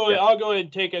 I'll go ahead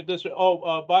and take it this way.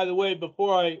 By the way,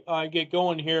 before I get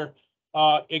going here,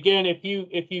 again, if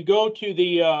you go to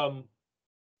the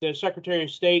Secretary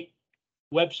of State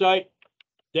website,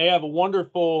 they have a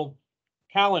wonderful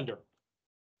calendar,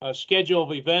 schedule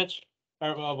of events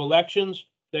of elections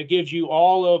that gives you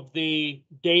all of the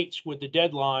dates with the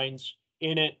deadlines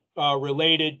in it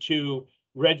related to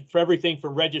for everything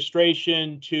from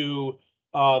registration to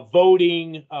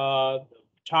voting,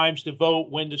 times to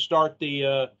vote, when to start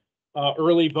the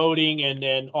early voting, and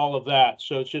then all of that.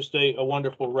 So it's just a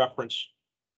wonderful reference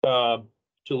to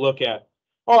look at.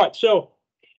 All right, so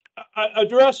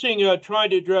trying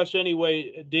to address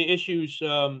anyway the issues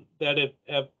that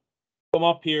have come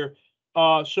up here.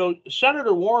 So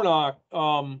Senator Warnock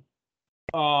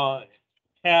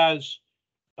has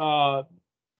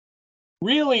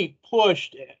really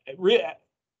pushed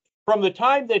from the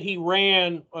time that he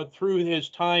ran through his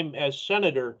time as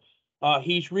senator.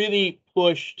 He's really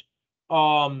pushed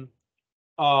voting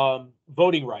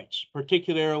rights,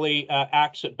 particularly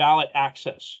ballot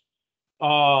access,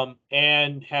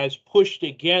 and has pushed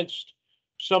against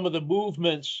some of the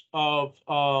movements of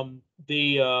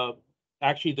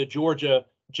actually the Georgia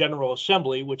General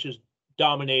Assembly, which is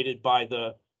dominated by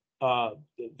the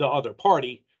other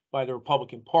party, by the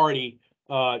Republican Party,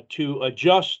 to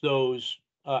adjust those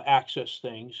access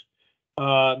things.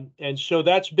 And so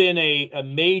that's been a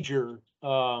major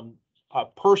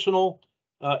personal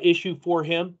issue for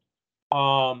him,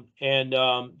 and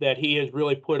that he has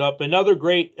really put up. Another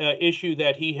great issue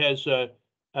that he has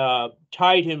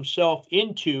tied himself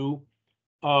into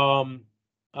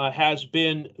has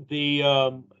been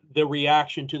the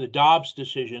reaction to the Dobbs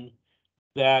decision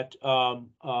that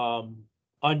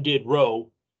undid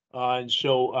Roe, and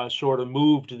so sort of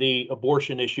moved the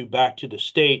abortion issue back to the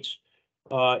states.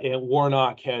 And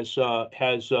Warnock has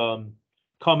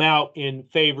come out in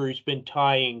favor. He's been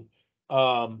tying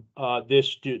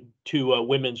this to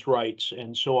women's rights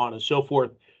and so on and so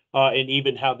forth, and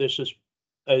even how this is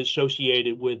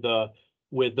associated with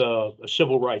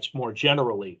civil rights more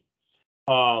generally.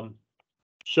 Of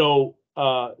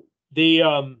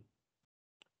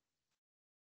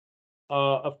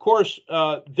course,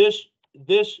 this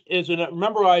is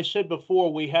remember I said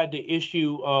before we had the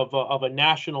issue of a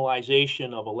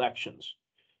nationalization of elections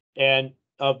and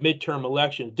of midterm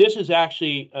elections. This is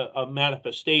actually a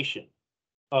manifestation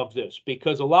of this,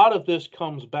 because a lot of this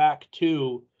comes back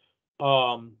to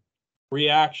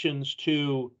reactions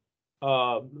to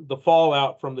the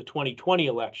fallout from the 2020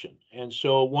 election. And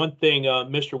so one thing,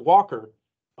 Mr. Walker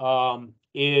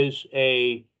is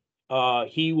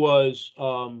he was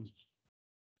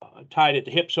tied at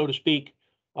the hip, so to speak,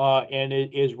 and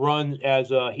it is run as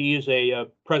he is a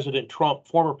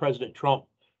former President Trump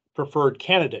preferred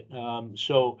candidate.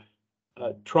 So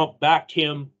Trump backed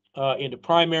him in the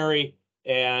primary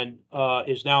and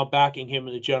is now backing him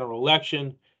in the general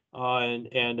election,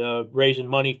 and raising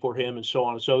money for him and so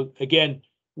on. So again,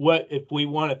 what if we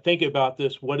want to think about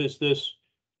this? What is this?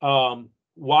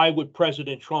 Why would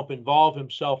President Trump involve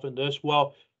himself in this?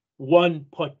 Well, one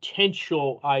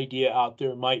potential idea out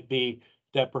there might be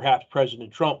that perhaps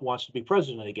President Trump wants to be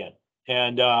president again,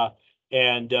 and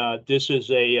this is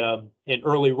an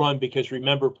early run, because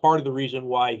remember, part of the reason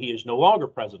why he is no longer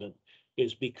president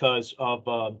is because of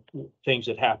things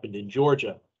that happened in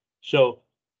Georgia. So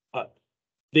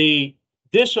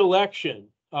this election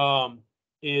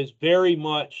is very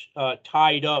much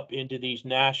tied up into these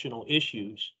national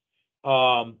issues,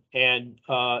 and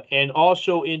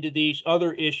also into these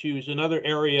other issues. Another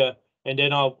area, and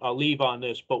then I'll leave on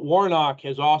this, but Warnock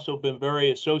has also been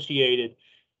very associated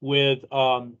with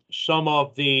some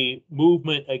of the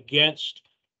movement against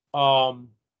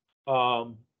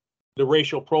the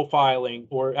racial profiling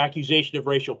or accusation of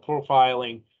racial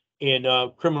profiling in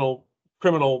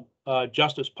criminal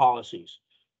justice policies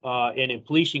and in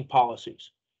policing policies.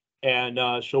 And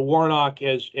so Warnock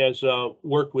has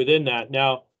worked within that.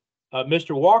 Now,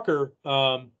 Mr.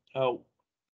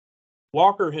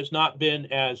 Walker has not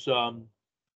been as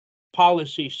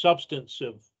policy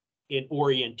substantive in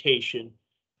orientation.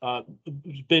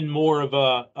 It's been more of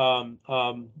a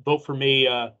vote for me.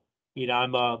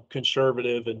 I'm a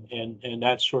conservative and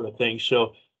that sort of thing.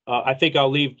 So I think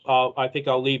I'll leave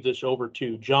this over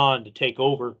to John to take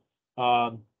over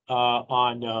on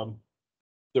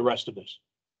the rest of this.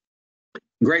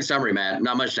 Great summary, Matt.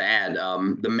 Not much to add.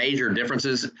 The major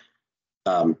differences,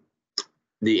 the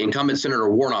incumbent Senator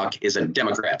Warnock is a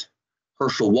Democrat.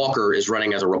 Herschel Walker is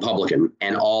running as a Republican,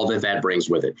 and all that brings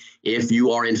with it. If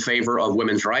you are in favor of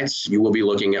women's rights, you will be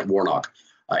looking at Warnock.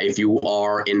 If you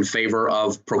are in favor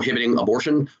of prohibiting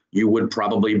abortion, you would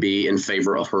probably be in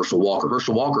favor of Herschel Walker.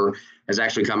 Herschel Walker has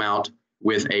actually come out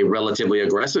with a relatively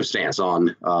aggressive stance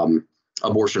on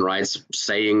abortion rights,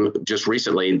 saying just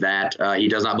recently that he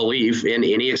does not believe in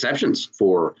any exceptions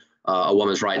for a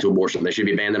woman's right to abortion. They should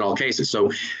be banned in all cases.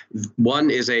 So one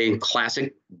is a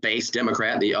classic base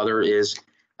Democrat. The other is,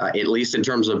 at least in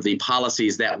terms of the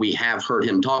policies that we have heard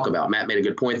him talk about. Matt made a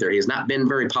good point there. He has not been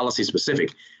very policy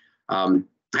specific.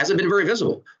 Hasn't been very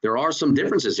visible. There are some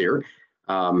differences here.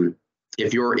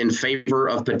 if you're in favor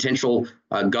of potential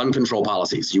gun control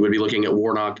policies, you would be looking at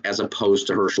Warnock as opposed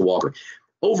to Herschel Walker.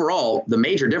 Overall, the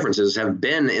major differences have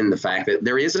been in the fact that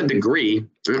there is a degree,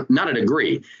 not a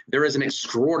degree, there is an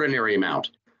extraordinary amount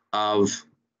of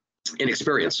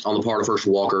inexperience on the part of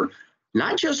Herschel Walker,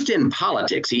 not just in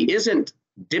politics. He isn't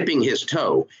dipping his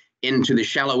toe into the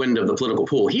shallow end of the political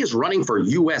pool. He is running for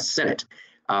U.S. Senate.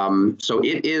 So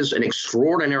it is an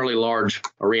extraordinarily large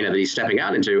arena that he's stepping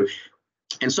out into.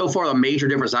 And so far, the major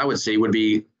difference I would see would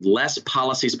be less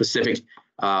policy-specific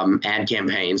ad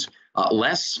campaigns,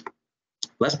 less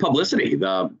publicity.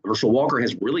 Herschel Walker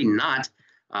has really not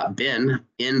been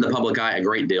in the public eye a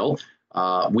great deal.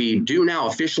 We do now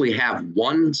officially have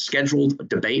one scheduled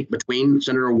debate between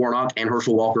Senator Warnock and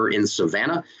Herschel Walker in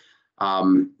Savannah.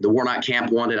 The Warnock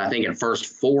camp wanted, I think, at first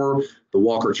 4. The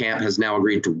Walker camp has now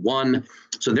agreed to 1.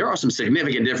 So there are some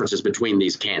significant differences between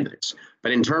these candidates.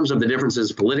 But in terms of the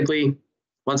differences politically,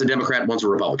 one's a Democrat, one's a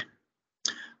Republican.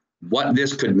 What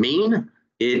this could mean,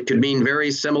 it could mean very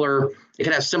similar. It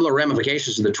could have similar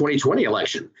ramifications to the 2020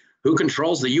 election. Who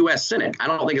controls the U.S. Senate? I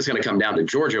don't think it's going to come down to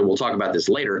Georgia. We'll talk about this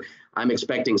later. I'm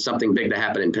expecting something big to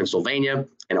happen in Pennsylvania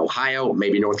and Ohio,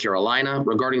 maybe North Carolina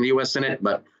regarding the U.S. Senate,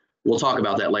 but we'll talk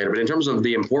about that later. But in terms of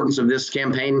the importance of this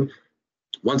campaign,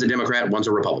 one's a Democrat, one's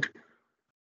a Republican.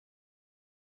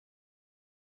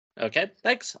 Okay,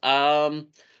 thanks.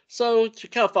 So to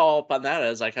kind of follow up on that,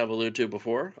 as I kind of alluded to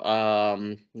before,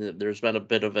 there's been a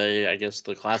bit of a, I guess,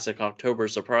 the classic October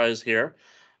surprise here.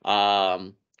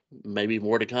 Maybe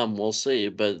more to come, we'll see.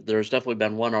 But there's definitely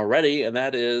been one already, and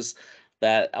that is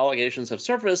that allegations have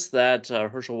surfaced that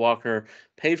Herschel Walker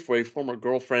paid for a former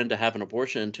girlfriend to have an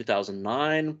abortion in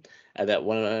 2009, and that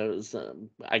one of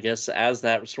I guess, as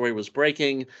that story was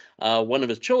breaking, one of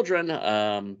his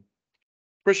children,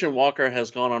 Christian Walker, has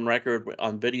gone on record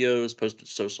on videos posted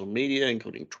to social media,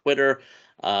 including Twitter,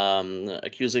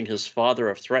 accusing his father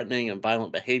of threatening and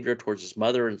violent behavior towards his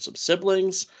mother and some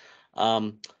siblings.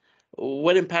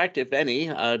 What impact, if any,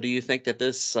 do you think that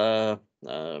this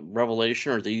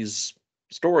revelation or these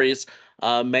stories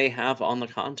may have on the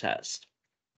contest?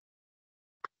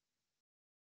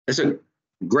 It's a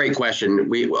great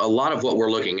question. A lot of what we're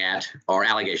looking at are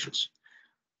allegations.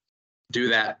 Do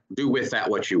with that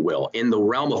what you will. In the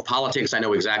realm of politics, I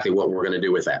know exactly what we're going to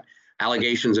do with that.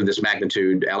 Allegations of this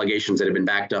magnitude, allegations that have been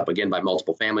backed up, again, by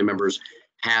multiple family members,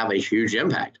 have a huge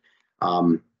impact.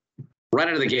 Right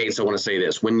out of the gates, I want to say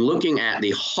this. When looking at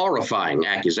the horrifying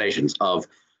accusations of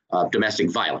domestic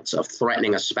violence, of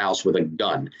threatening a spouse with a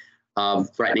gun, of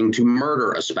threatening to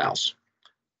murder a spouse,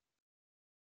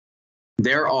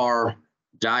 there are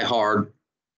diehard,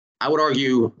 I would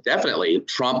argue, definitely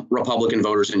Trump Republican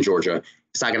voters in Georgia.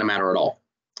 It's not going to matter at all.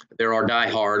 There are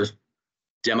diehard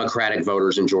Democratic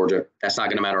voters in Georgia. That's not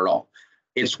going to matter at all.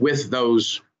 It's with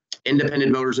those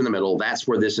independent voters in the middle. That's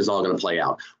where this is all going to play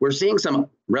out. We're seeing some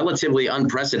relatively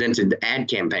unprecedented ad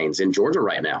campaigns in Georgia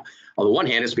right now. On the one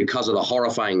hand, it's because of the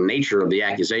horrifying nature of the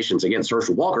accusations against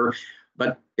Herschel Walker.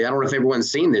 But I don't know if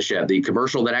everyone's seen this yet. The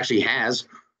commercial that actually has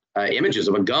images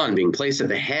of a gun being placed at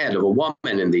the head of a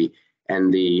woman and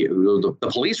the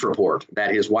police report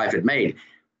that his wife had made.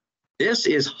 This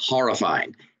is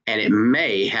horrifying, and it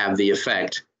may have the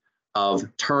effect of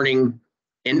turning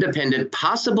independent,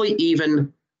 possibly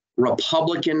even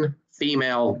Republican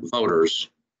female voters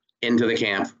into the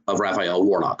camp of Raphael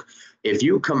Warnock. If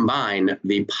you combine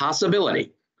the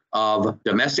possibility of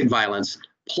domestic violence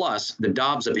plus the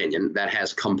Dobbs opinion that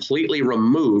has completely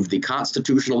removed the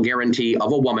constitutional guarantee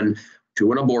of a woman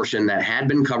to an abortion that had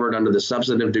been covered under the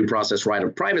substantive due process right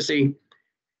of privacy,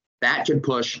 that could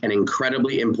push an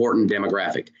incredibly important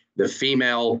demographic, the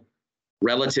female,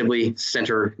 relatively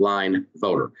center line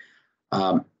voter.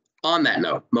 On that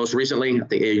note, most recently, I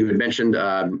think you had mentioned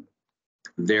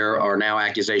there are now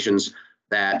accusations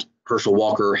that Herschel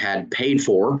Walker had paid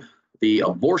for the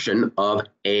abortion of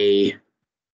a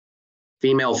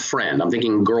female friend. I'm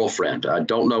thinking girlfriend. I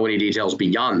don't know any details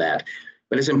beyond that.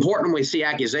 But it's important when we see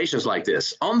accusations like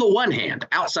this. On the one hand,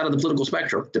 outside of the political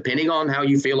spectrum, depending on how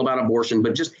you feel about abortion,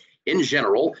 but just in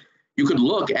general, you could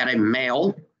look at a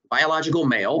male, biological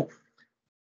male,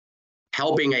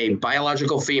 helping a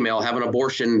biological female have an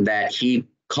abortion that he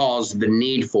caused the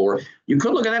need for. You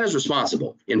could look at that as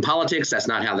responsible. In politics, that's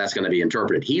not how that's going to be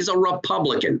interpreted. He's a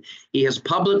Republican. He has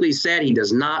publicly said he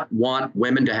does not want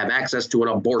women to have access to an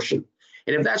abortion.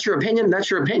 And if that's your opinion, that's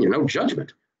your opinion. No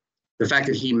judgment. The fact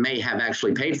that he may have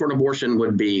actually paid for an abortion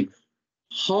would be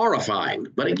horrifying.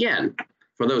 But again,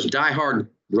 for those diehard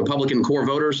Republican core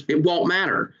voters, it won't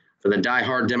matter. For the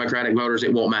diehard Democratic voters,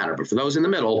 it won't matter. But for those in the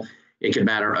middle, it could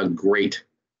matter a great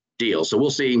deal. So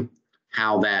we'll see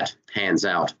how that pans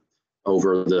out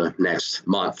over the next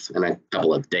month and a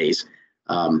couple of days.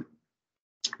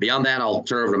 Beyond that, I'll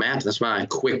turn over to Matt. That's my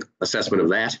quick assessment of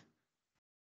that.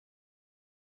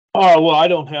 Oh, well, I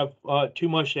don't have too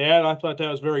much to add. I thought that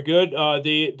was very good.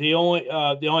 The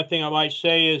only thing I might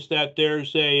say is that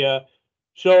there's a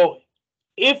so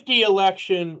if the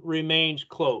election remains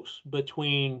close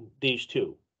between these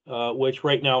two, which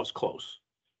right now is close,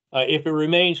 if it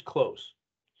remains close,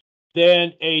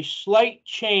 then a slight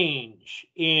change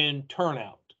in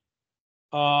turnout.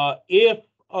 If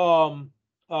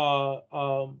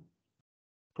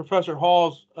Professor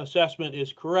Hall's assessment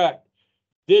is correct,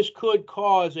 this could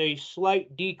cause a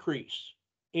slight decrease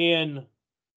in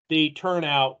the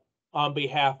turnout on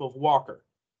behalf of Walker.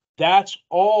 That's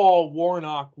all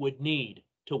Warnock would need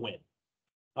to win.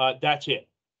 That's it.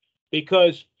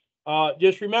 Because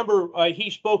just remember, he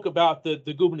spoke about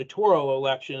the gubernatorial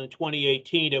election in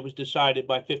 2018 that was decided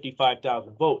by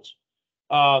 55,000 votes.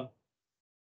 You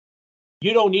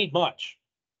don't need much.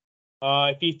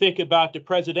 If you think about the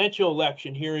presidential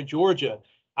election here in Georgia,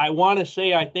 I want to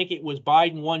say I think it was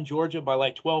Biden won Georgia by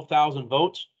like 12,000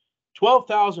 votes.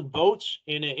 12,000 votes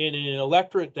in an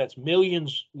electorate that's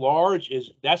millions large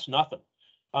that's nothing.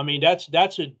 I mean, that's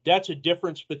a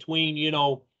difference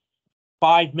between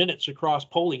 5 minutes across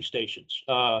polling stations.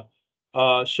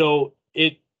 So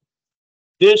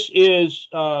this is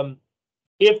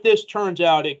if this turns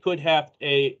out, it could have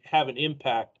an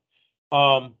impact.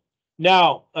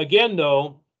 Now again,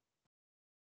 though,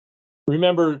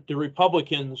 remember the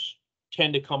Republicans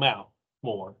tend to come out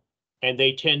more, and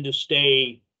they tend to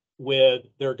stay with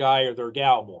their guy or their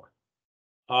gal more.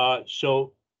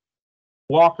 So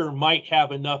Walker might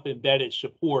have enough embedded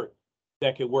support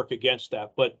that could work against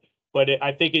that, but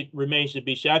I think it remains to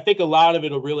be seen. I think a lot of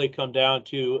it will really come down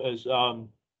to is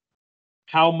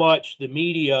how much the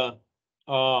media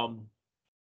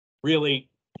really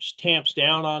tamps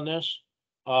down on this,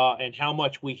 and how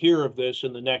much we hear of this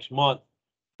in the next month.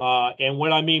 And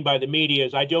what I mean by the media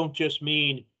is I don't just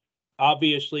mean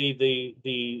obviously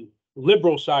the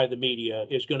liberal side of the media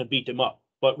is going to beat them up,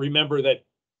 but remember that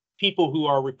people who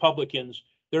are Republicans,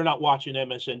 they're not watching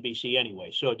MSNBC anyway,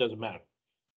 so it doesn't matter.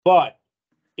 But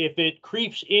if it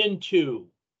creeps into,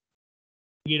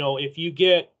 if you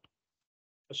get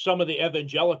some of the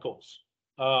evangelicals,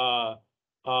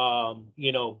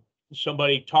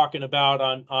 somebody talking about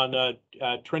on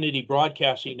Trinity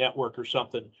Broadcasting Network or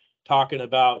something, talking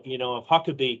about, if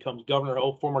Huckabee comes,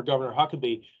 former Governor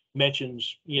Huckabee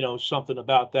mentions, something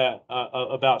about that,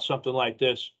 about something like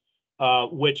this,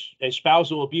 which a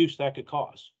spousal abuse that could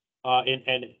cause,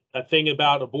 and a thing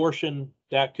about abortion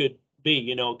that could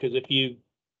be, because if you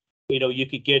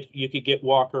could get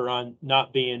Walker on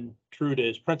not being true to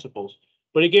his principles.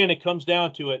 But again, it comes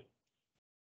down to it.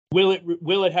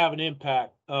 Will it have an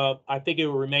impact? I think it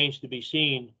remains to be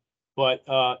seen, but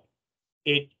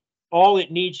all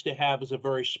it needs to have is a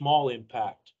very small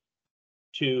impact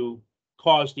to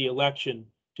cause the election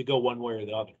to go one way or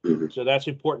the other. Mm-hmm. So that's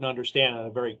important to understand on a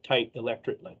very tight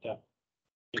electorate like that.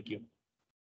 Thank you.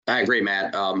 I agree,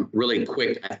 Matt. Really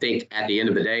quick, I think at the end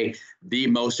of the day, the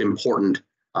most important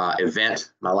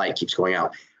event, my light keeps going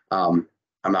out, I'm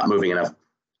not moving enough,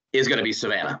 is going to be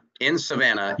Savannah. In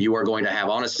Savannah, you are going to have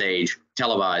on a stage,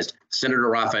 televised, Senator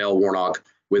Raphael Warnock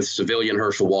with civilian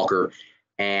Herschel Walker,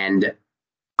 and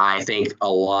I think a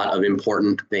lot of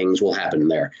important things will happen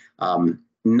there.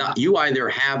 You either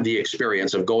have the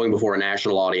experience of going before a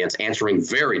national audience, answering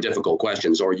very difficult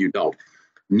questions, or you don't.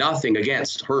 Nothing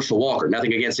against Herschel Walker,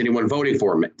 nothing against anyone voting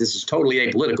for him. This is totally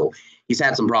apolitical. He's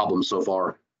had some problems so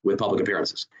far with public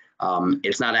appearances.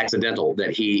 It's not accidental that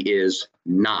he is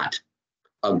not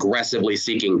aggressively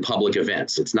seeking public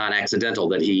events. It's not accidental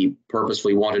that he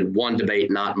purposefully wanted one debate,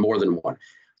 not more than one.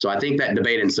 So I think that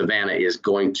debate in Savannah is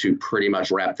going to pretty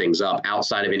much wrap things up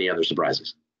outside of any other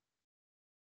surprises.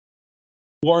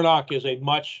 Warnock is a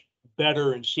much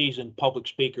better and seasoned public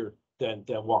speaker than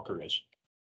Walker is.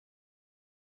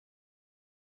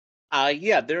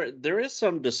 Yeah, there is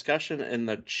some discussion in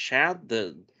the chat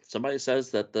that somebody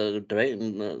says that the debate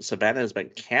in Savannah has been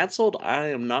canceled. I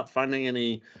am not finding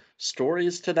any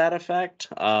stories to that effect.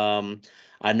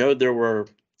 I know there were,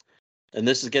 and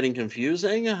this is getting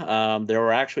confusing, there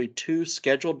were actually 2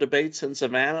 scheduled debates in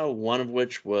Savannah, one of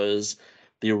which was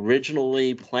the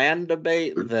originally planned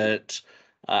debate that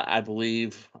I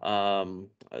believe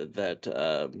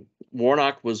that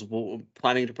Warnock was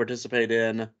planning to participate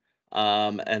in.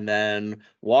 And then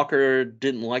Walker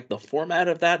didn't like the format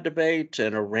of that debate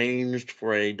and arranged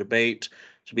for a debate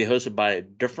to be hosted by a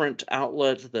different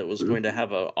outlet that was going to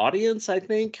have an audience, I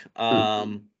think.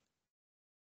 And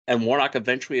Warnock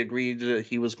eventually agreed that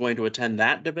he was going to attend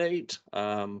that debate.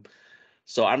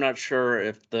 So I'm not sure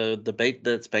if the debate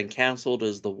that's been canceled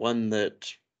is the one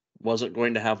that wasn't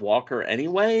going to have Walker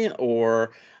anyway,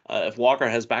 or if Walker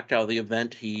has backed out of the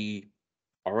event he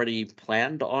already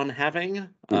planned on having,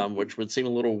 which would seem a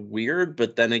little weird.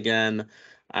 But then again,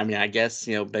 I mean, I guess,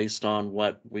 based on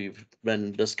what we've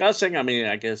been discussing, I mean,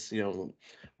 I guess,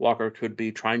 Walker could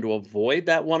be trying to avoid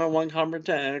that one-on-one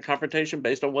confrontation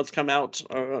based on what's come out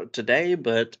today.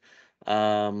 But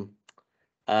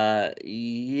I haven't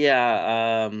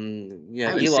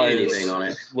seen Eli anything is on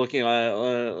it. looking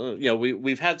at,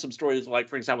 we've had some stories, like,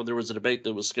 for example, there was a debate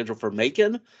that was scheduled for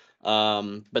Macon,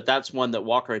 but that's one that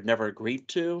Walker had never agreed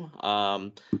to.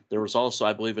 There was also,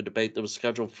 I believe, a debate that was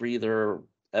scheduled for either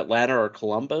Atlanta or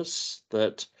Columbus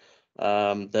that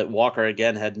Walker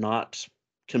again had not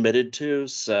committed to.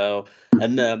 So,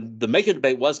 and then the Macon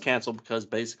debate was canceled because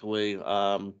basically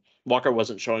Walker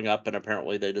wasn't showing up, and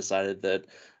apparently they decided that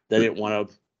they didn't want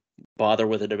to bother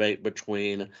with a debate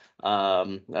between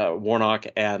Warnock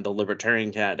and the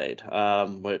Libertarian candidate,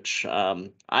 which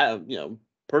I,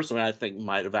 personally, I think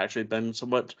might have actually been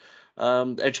somewhat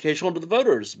educational to the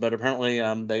voters, but apparently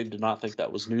they did not think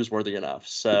that was newsworthy enough.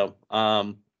 So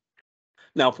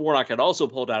now, if Warnock had also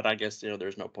pulled out, I guess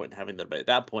there's no point in having the debate at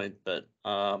that point, but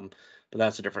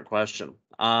that's a different question.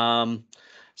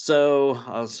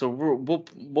 So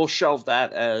we'll shelve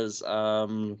that as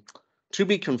to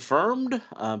be confirmed.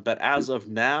 But as of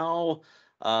now,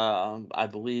 I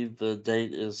believe the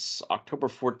date is October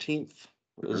 14th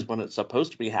is when it's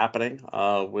supposed to be happening,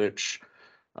 which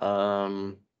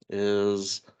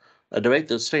is a debate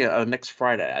that's next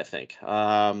Friday, I think.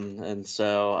 And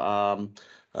so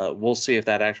we'll see if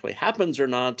that actually happens or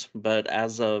not. But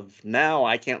as of now,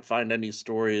 I can't find any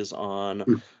stories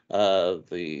on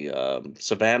the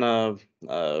Savannah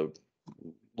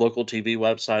local TV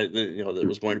website that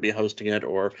was going to be hosting it,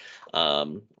 or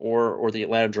the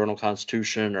Atlanta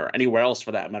Journal-Constitution, or anywhere else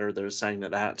for that matter that is saying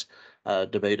that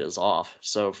debate is off.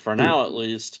 So for now, at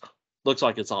least, looks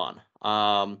like it's on.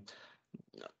 And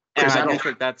I do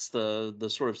think that's the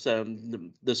sort of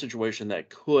the situation that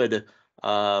could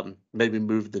maybe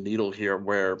move the needle here,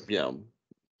 where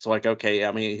it's like, okay,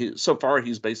 I mean, so far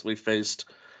he's basically faced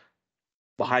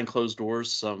behind closed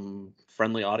doors some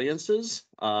friendly audiences,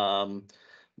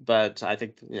 but I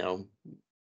think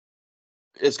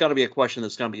it's got to be a question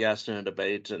that's going to be asked in a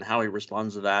debate, and how he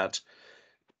responds to that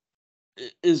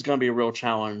is going to be a real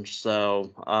challenge.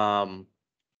 So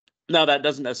now that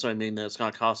doesn't necessarily mean that it's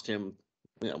going to cost him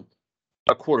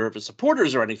a quarter of his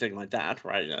supporters or anything like that,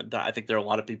 right? I think there are a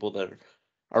lot of people that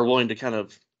are willing to kind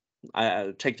of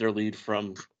take their lead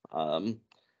from a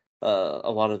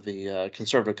lot of the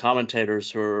conservative commentators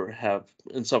who have,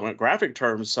 in somewhat graphic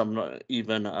terms, some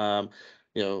even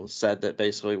said that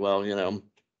basically, well,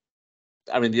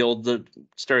 I mean, the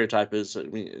stereotype is,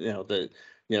 that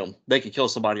they could kill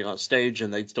somebody on stage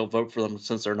and they'd still vote for them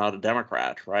since they're not a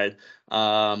Democrat, right?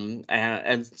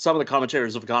 And some of the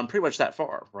commentators have gone pretty much that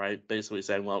far, right? Basically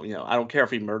saying, well, I don't care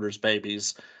if he murders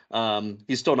babies,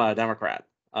 he's still not a Democrat.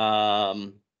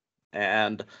 And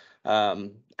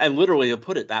literally have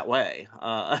put it that way.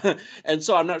 And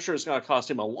so I'm not sure it's going to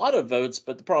cost him a lot of votes,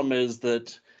 but the problem is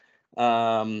that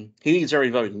he needs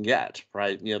every vote he can get,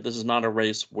 right? This is not a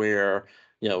race where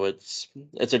it's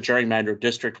a gerrymandered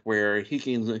district where he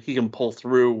can pull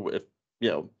through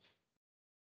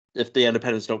if the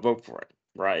independents don't vote for it,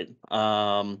 right?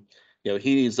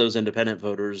 He needs those independent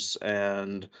voters,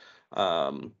 and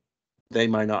they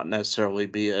might not necessarily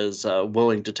be as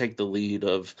willing to take the lead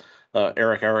of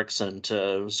Eric Erickson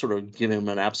to sort of give him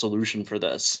an absolution for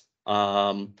this.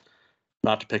 Not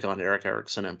to pick on Eric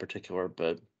Erickson in particular,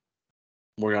 but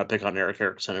we're going to pick on Eric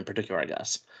Erickson in particular, I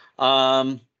guess.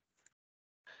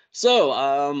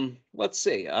 So let's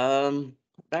see.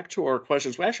 Back to our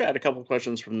questions. We actually had a couple of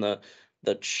questions from the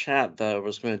chat that I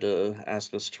was going to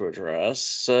ask us to address.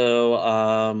 So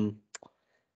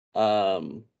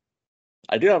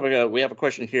I do have we have a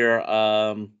question here.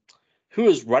 Who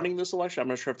is running this election? I'm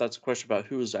not sure if that's a question about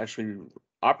who is actually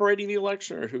operating the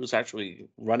election or who is actually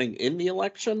running in the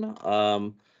election.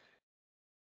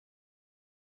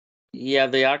 Yeah,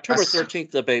 the October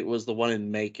 13th debate was the one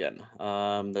in Macon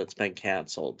that's been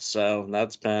canceled. So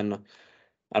that's been,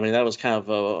 I mean, that was kind of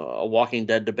a Walking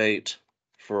Dead debate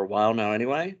for a while now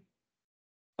anyway.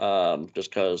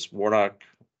 Just because Warnock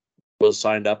was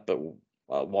signed up, but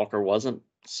Walker wasn't.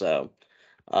 So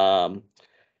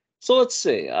let's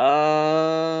see. Do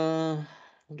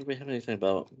we have anything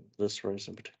about this race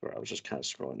in particular? I was just kind of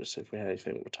scrolling to see if we had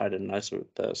anything that tied in nicely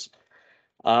with this.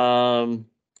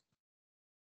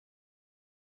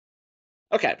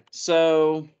 Okay,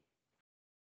 so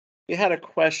you had a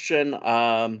question.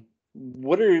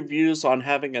 what are your views on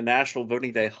having a national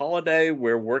voting day holiday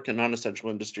where work in non-essential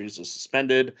industries is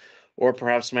suspended, or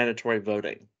perhaps mandatory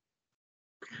voting?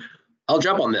 I'll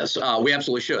jump on this. We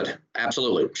absolutely should.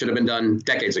 Absolutely. Should have been done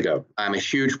decades ago. I'm a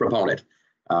huge proponent.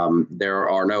 There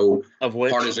are no Of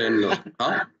which? partisan.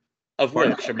 Huh? Of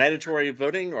Pardon? which? A mandatory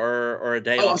voting or a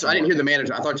day Oh, off? I'm sorry. I didn't hear the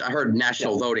manager. I heard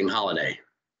national voting holiday.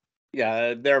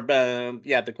 Yeah,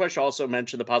 the question also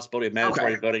mentioned the possibility of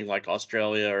mandatory voting like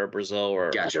Australia or Brazil or.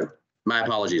 Gotcha. My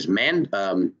apologies.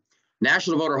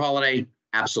 National voter holiday,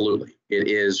 absolutely. It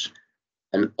is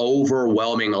an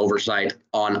overwhelming oversight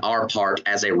on our part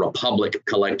as a republic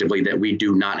collectively that we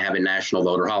do not have a national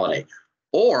voter holiday,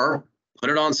 or put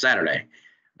it on Saturday.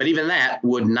 But even that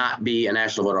would not be a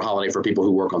national voter holiday for people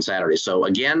who work on Saturday. So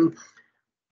again,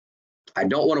 I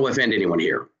don't want to offend anyone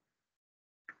here,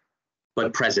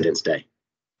 but President's Day.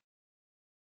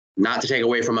 Not to take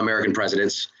away from American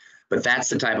presidents, but that's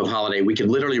the type of holiday we could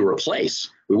literally replace.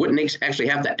 We wouldn't actually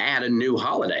have to add a new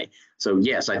holiday. So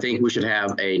yes, I think we should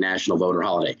have a national voter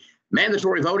holiday.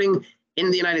 Mandatory voting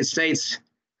in the United States,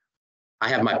 I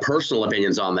have my personal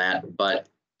opinions on that, but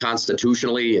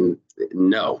constitutionally, and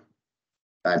no,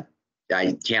 I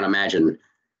can't imagine.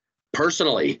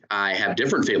 Personally, I have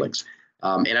different feelings.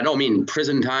 And I don't mean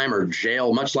prison time or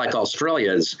jail, much like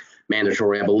Australia's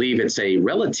mandatory. I believe it's a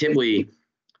relatively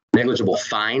negligible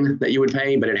fine that you would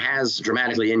pay, but it has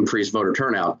dramatically increased voter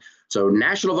turnout. So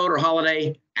national voter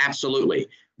holiday, absolutely.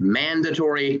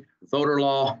 Mandatory voter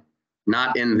law,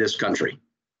 not in this country.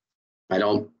 I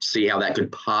don't see how that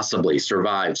could possibly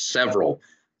survive several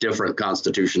different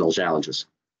constitutional challenges.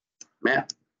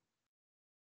 Matt?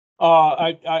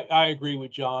 I agree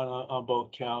with John on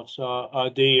both counts.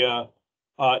 Now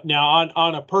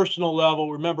on a personal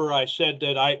level, remember I said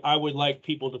that I would like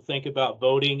people to think about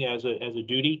voting as a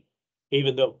duty,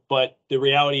 but the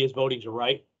reality is voting's a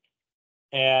right.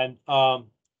 And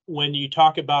when you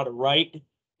talk about a right,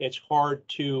 it's hard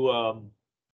to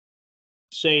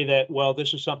say that, well,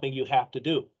 this is something you have to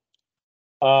do.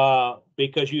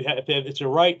 Because if it's a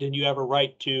right, then you have a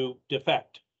right to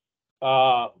defect.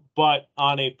 But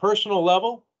on a personal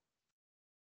level,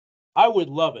 I would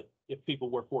love it if people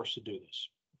were forced to do this.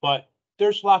 But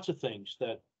there's lots of things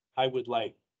that I would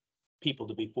like people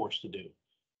to be forced to do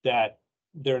that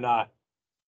they're not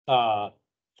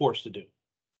forced to do.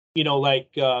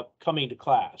 Like coming to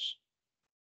class.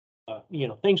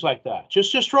 Things like that.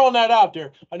 Just throwing that out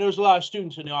there. I know there's a lot of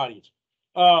students in the audience.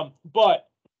 But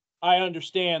I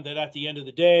understand that at the end of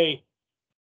the day,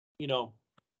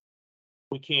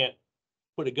 we can't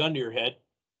put a gun to your head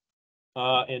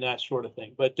and that sort of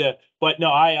thing. But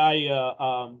no,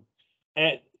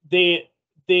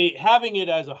 the having it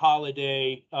as a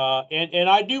holiday, and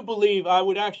I do believe I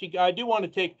do want to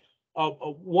take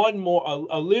one more,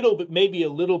 a little bit, maybe a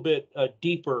little bit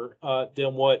deeper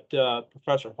than what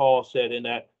Professor Hall said in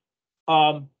that.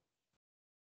 I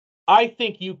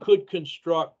think you could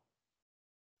construct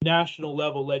national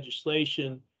level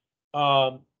legislation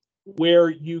where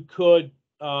you could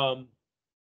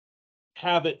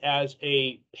have it as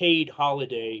a paid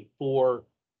holiday for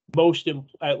most,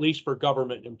 at least for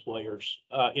government employees.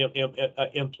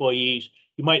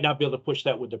 You might not be able to push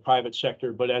that with the private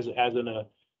sector, but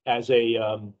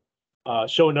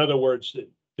so in other words,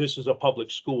 this is a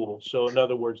public school. So in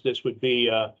other words, this would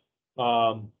be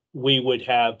we would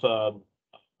have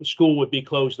school would be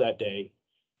closed that day,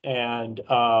 and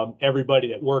everybody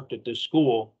that worked at this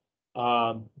school,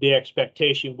 the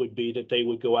expectation would be that they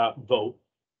would go out and vote,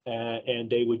 and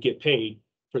they would get paid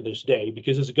for this day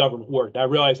because it's a government work. I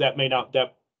realize that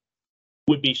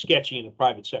would be sketchy in the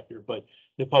private sector, but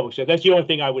in the public sector, that's the only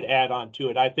thing I would add on to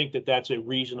it. I think that that's a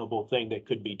reasonable thing that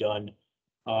could be done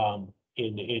for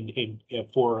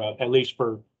at least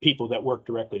for people that work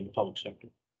directly in the public sector.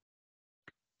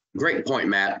 Great point,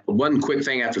 Matt. One quick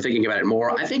thing after thinking about it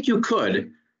more, I think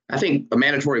a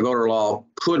mandatory voter law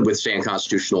could withstand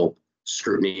constitutional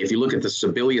scrutiny. If you look at the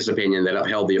Sebelius opinion that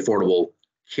upheld the Affordable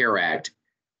Care Act,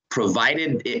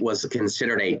 provided it was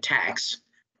considered a tax,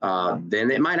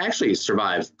 then it might actually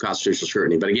survive constitutional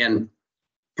scrutiny. But again,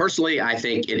 personally, I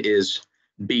think it is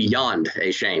beyond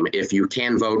a shame if you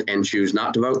can vote and choose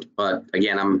not to vote. But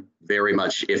again, I'm very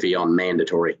much iffy on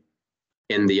mandatory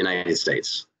in the United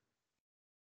States.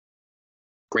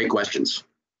 Great questions.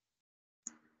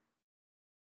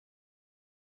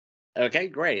 Okay,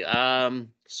 great.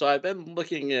 So I've been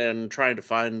looking and trying to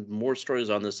find more stories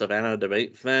on the Savannah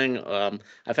debate thing.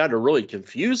 I found a really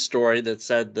confused story that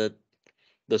said that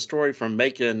the story from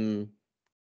Macon,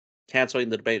 canceling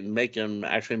the debate in Macon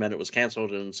actually meant it was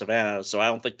canceled in Savannah. So I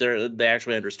don't think they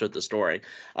actually understood the story.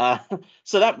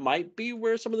 So that might be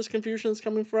where some of this confusion is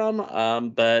coming from.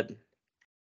 But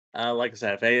like I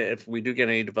said, if we do get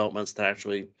any developments that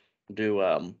actually do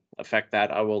affect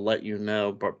that, I will let you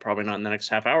know, but probably not in the next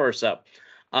half hour or so.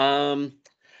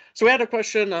 So we had a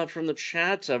question from the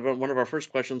chat. One of our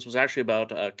first questions was actually about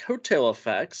coattail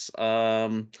effects.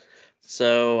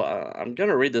 So I'm going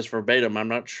to read this verbatim. I'm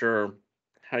not sure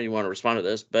how you want to respond to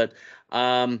this, but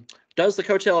does the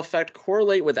coattail effect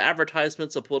correlate with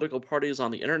advertisements of political parties on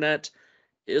the internet?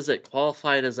 Is it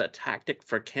qualified as a tactic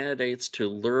for candidates to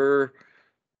lure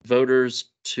voters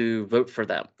to vote for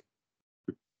them?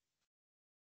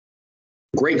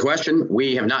 Great question.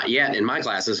 We have not yet, in my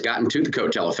classes, gotten to the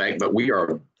coattail effect, but we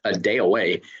are a day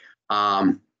away.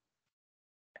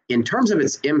 In terms of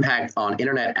its impact on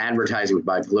internet advertising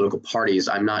by political parties,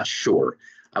 I'm not sure.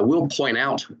 I will point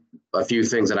out a few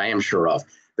things that I am sure of.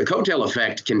 The coattail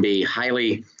effect can be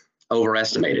highly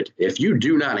overestimated. If you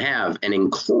do not have an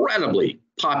incredibly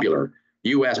popular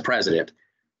US president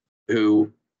who,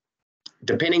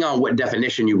 depending on what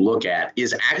definition you look at,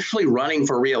 is actually running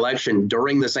for re-election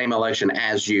during the same election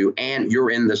as you, and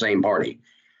you're in the same party,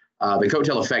 the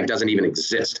coattail effect doesn't even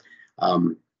exist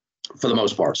for the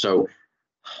most part. So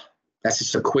that's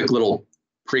just a quick little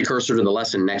precursor to the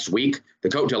lesson next week. The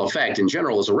coattail effect in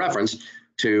general is a reference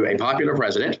to a popular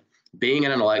president being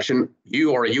in an election.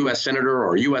 You are a US senator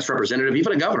or a US representative,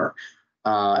 even a governor,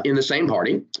 in the same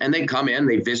party, and they come in,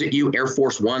 they visit you, Air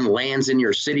Force One lands in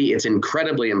your city, it's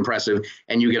incredibly impressive,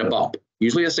 and you get a bump,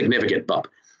 usually a significant bump.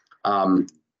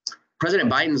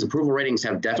 President Biden's approval ratings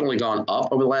have definitely gone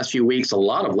up over the last few weeks. A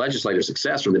lot of legislative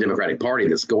success from the Democratic Party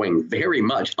that's going very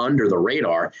much under the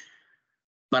radar,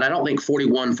 but I don't think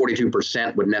 41,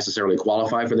 42% would necessarily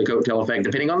qualify for the coattail effect,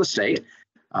 depending on the state.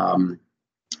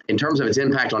 In terms of its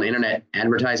impact on internet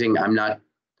advertising, I'm not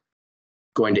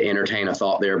going to entertain a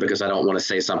thought there because I don't want to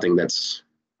say something that's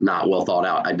not well thought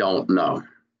out. I don't know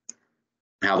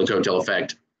how the coattail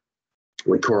effect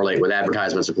would correlate with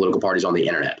advertisements of political parties on the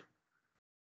internet.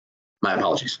 My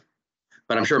apologies,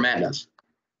 but I'm sure Matt does.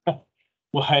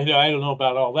 Well, I don't know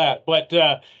about all that, but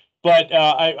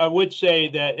I would say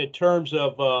that in terms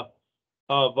of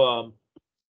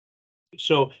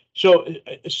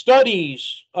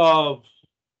studies of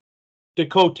the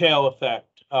coattail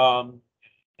effect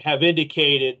have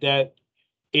indicated that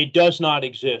it does not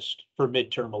exist for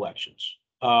midterm elections.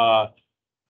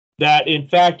 That in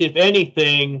fact, if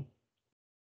anything,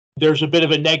 there's a bit of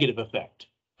a negative effect.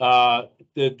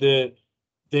 The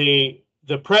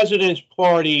president's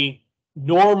party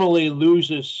normally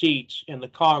loses seats in the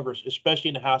Congress, especially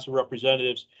in the House of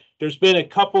Representatives. There's been a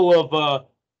couple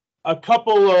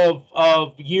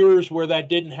of years where that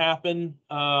didn't happen.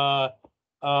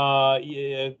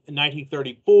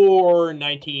 1934,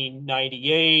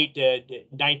 1998,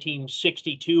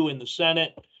 1962 in the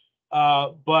Senate.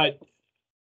 But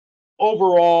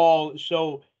overall,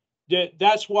 so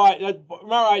that's why,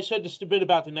 remember I said just a bit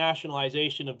about the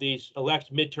nationalization of these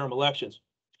midterm elections.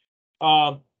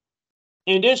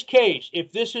 In this case,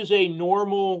 if this is a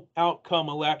normal outcome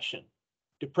election,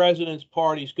 the president's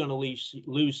party is going to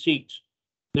lose seats.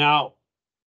 Now,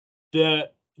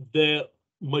 the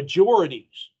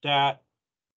majorities that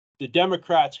the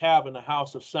Democrats have in the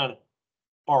House of Senate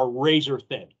are razor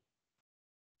thin.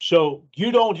 So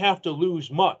you don't have to lose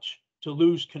much to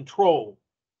lose control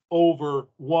over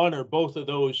one or both of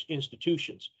those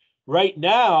institutions. Right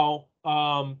now,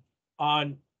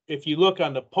 if you look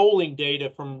on the polling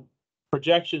data from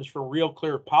projections from Real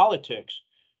Clear Politics,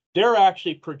 they're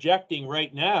actually projecting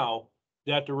right now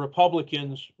that the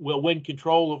Republicans will win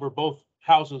control over both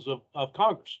houses of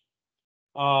Congress.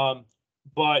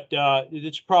 But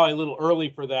it's probably a little early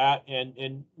for that,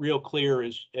 and Real Clear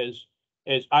is as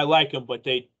I like them, but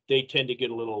they tend to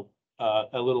get a little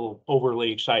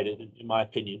overly excited, in my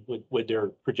opinion, with their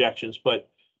projections. But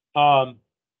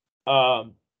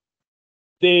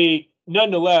they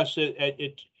nonetheless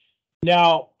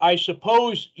now I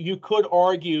suppose you could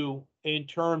argue in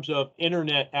terms of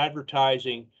internet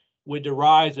advertising with the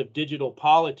rise of digital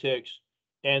politics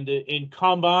and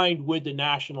combined with the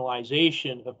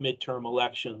nationalization of midterm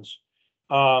elections,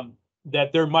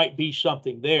 that there might be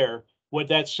something there. What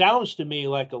that sounds to me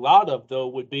like a lot of, though,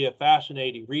 would be a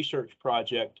fascinating research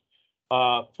project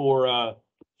for a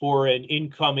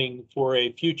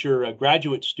future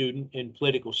graduate student in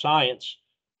political science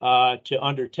to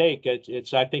undertake.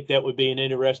 I think that would be an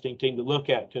interesting thing to look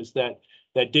at, because that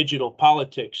digital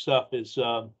politics stuff is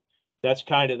that's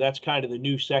kind of the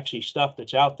new sexy stuff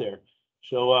that's out there.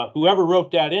 So whoever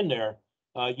wrote that in there,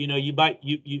 you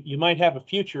might have a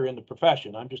future in the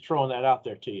profession. I'm just throwing that out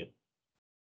there to you.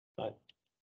 But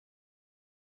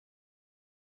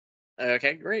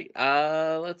Okay, great.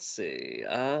 Let's see.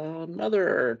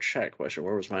 Another chat question.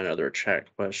 Where was my other chat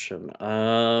question?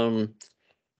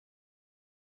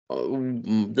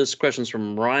 This question's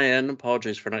from Ryan.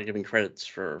 Apologies for not giving credits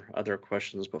for other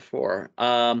questions before.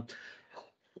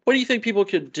 What do you think people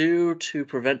could do to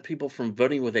prevent people from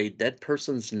voting with a dead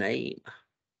person's name?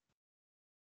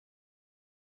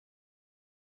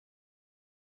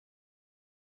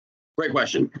 Great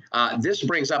question. This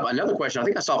brings up another question I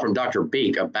think I saw from Dr.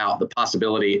 Beek about the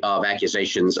possibility of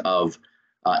accusations of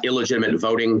illegitimate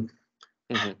voting.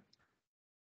 Mm-hmm.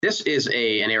 This is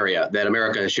an area that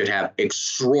America should have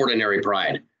extraordinary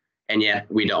pride, and yet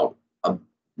we don't.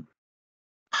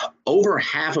 Over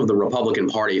half of the Republican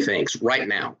Party thinks right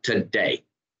now, today,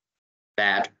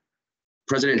 that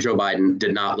President Joe Biden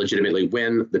did not legitimately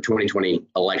win the 2020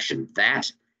 election.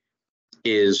 That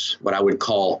is what I would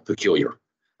call peculiar.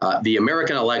 The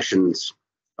American elections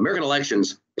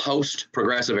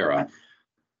post-progressive era,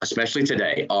 especially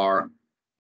today, are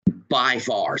by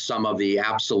far some of the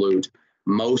absolute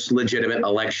most legitimate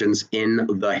elections in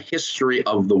the history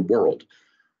of the world.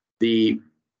 The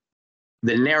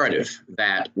narrative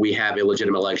that we have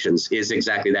illegitimate elections is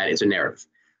exactly that. It's a narrative.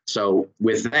 So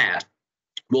with that,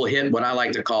 we'll hit what I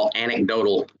like to call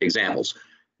anecdotal examples.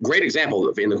 Great example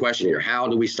in the question here. How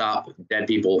do we stop dead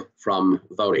people from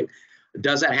voting?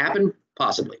 Does that happen?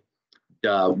 Possibly.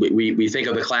 We think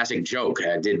of the classic joke.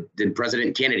 Did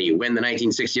President Kennedy win the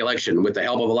 1960 election with the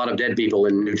help of a lot of dead people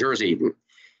in New Jersey?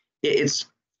 It's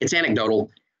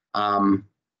anecdotal.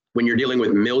 When you're dealing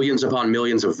with millions upon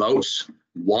millions of votes,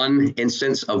 one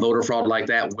instance of voter fraud like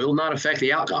that will not affect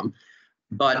the outcome.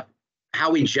 But how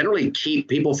we generally keep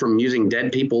people from using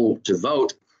dead people to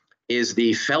vote is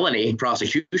the felony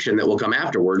prosecution that will come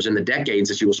afterwards in the decades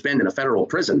that you will spend in a federal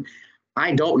prison.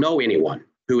 I don't know anyone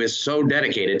who is so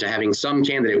dedicated to having some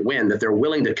candidate win that they're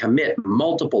willing to commit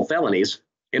multiple felonies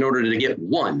in order to get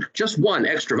just one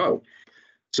extra vote.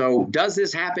 So does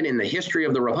this happen in the history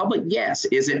of the Republic? Yes.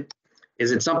 Is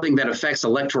it something that affects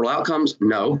electoral outcomes?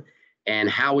 No. And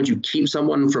how would you keep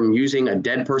someone from using a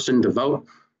dead person to vote?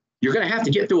 You're going to have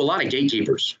to get through a lot of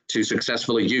gatekeepers to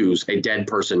successfully use a dead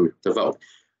person to vote.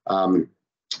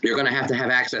 You're going to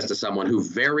have access to someone who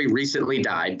very recently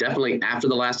died, definitely after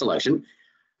the last election.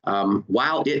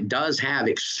 While it does have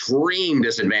extreme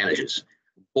disadvantages,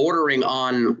 bordering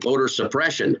on voter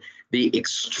suppression, the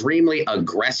extremely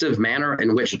aggressive manner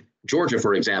in which Georgia,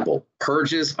 for example,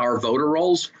 purges our voter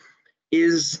rolls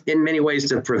is in many ways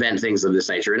to prevent things of this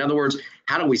nature. In other words,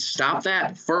 how do we stop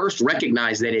that? First,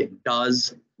 recognize that it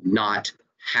does not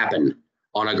happen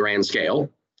on a grand scale.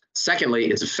 Secondly,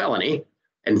 it's a felony.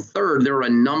 And third, there are a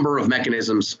number of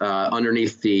mechanisms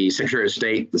underneath the Secretary of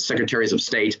State, the Secretaries of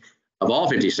State of all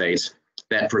 50 states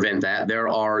that prevent that. There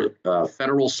are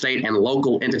federal, state, and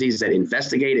local entities that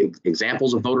investigate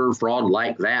examples of voter fraud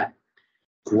like that.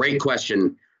 Great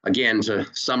question. Again, to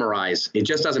summarize, it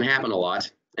just doesn't happen a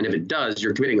lot. And if it does,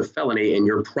 you're committing a felony and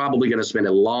you're probably going to spend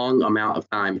a long amount of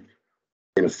time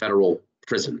in a federal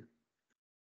prison.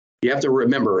 You have to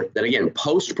remember that, again,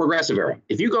 post-progressive era,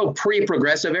 if you go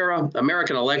pre-progressive era,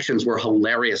 American elections were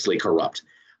hilariously corrupt.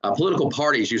 Political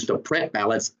parties used to print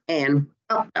ballots and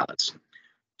out ballots.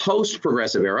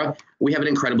 Post-progressive era, we have an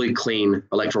incredibly clean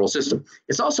electoral system.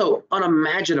 It's also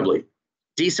unimaginably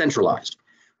decentralized.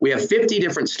 We have 50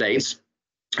 different states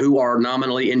who are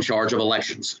nominally in charge of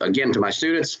elections. Again, to my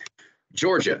students,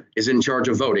 Georgia is in charge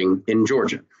of voting in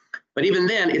Georgia. But even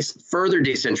then, it's further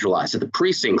decentralized at the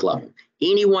precinct level.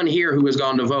 Anyone here who has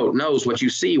gone to vote knows what you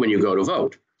see when you go to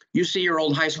vote. You see your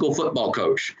old high school football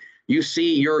coach. You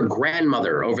see your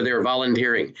grandmother over there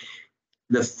volunteering.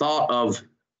 The thought of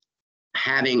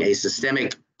having a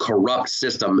systemic, corrupt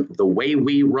system, the way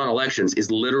we run elections,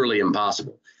 is literally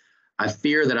impossible. I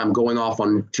fear that I'm going off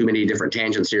on too many different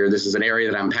tangents here. This is an area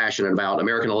that I'm passionate about.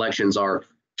 American elections are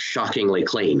shockingly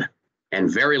clean and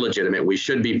very legitimate. We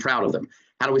should be proud of them.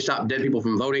 How do we stop dead people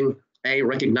from voting? A,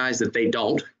 recognize that they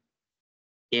don't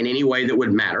in any way that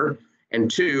would matter. And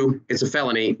two, it's a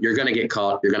felony. You're going to get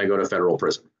caught. You're going to go to federal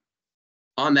prison.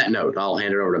 On that note, I'll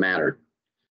hand it over to Matter.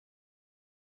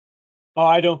 Oh,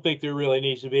 I don't think there really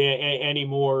needs to be any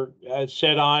more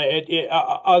said on it,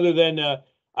 other than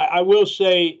I will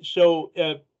say so.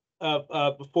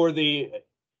 Before the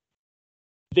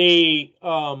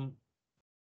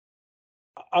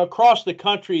across the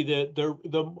country,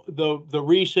 the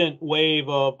recent wave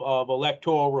of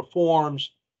electoral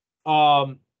reforms,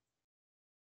 that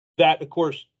of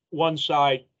course one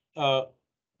side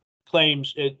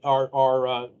claims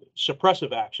are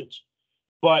suppressive actions.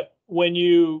 But when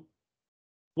you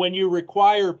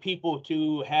require people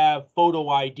to have photo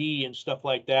ID and stuff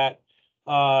like that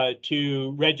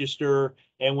to register,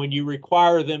 and when you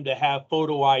require them to have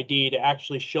photo ID to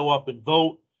actually show up and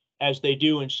vote, as they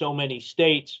do in so many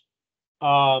states,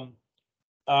 the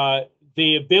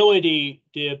ability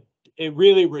to, it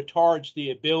really retards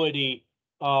the ability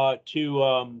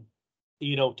to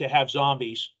to have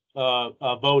zombies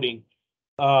voting,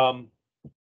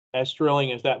 as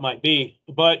thrilling as that might be.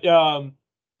 But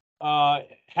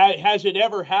has it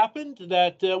ever happened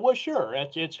that? Well, sure,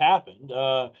 it's happened.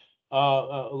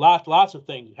 Lots of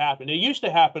things happen. It used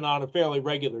to happen on a fairly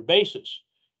regular basis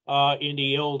in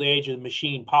the old age of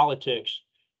machine politics,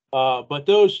 but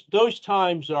those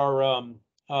times are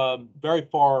very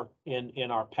far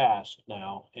in our past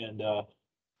now. And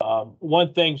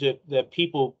one thing that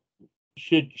people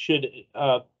should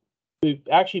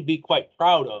actually be quite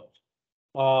proud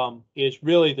of is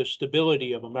really the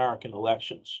stability of American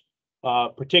elections,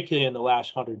 particularly in the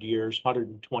last 100 years,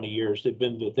 120 years.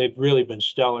 They've really been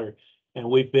stellar, and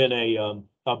we've been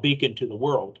a beacon to the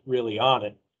world, really, on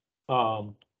it.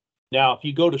 Now, if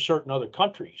you go to certain other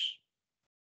countries,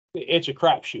 it's a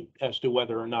crapshoot as to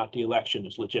whether or not the election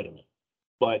is legitimate.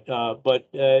 But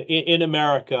in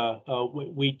America,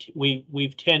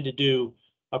 we tend to do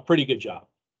a pretty good job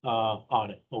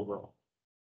on it overall.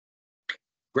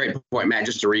 Great point, Matt.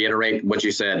 Just to reiterate what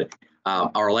you said,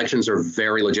 our elections are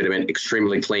very legitimate,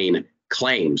 extremely clean.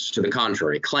 Claims to the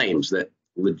contrary, claims that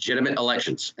legitimate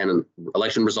elections and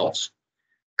election results,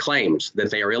 claims that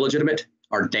they are illegitimate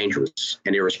are dangerous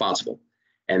and irresponsible.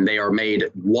 And they are made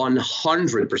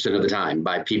 100% of the time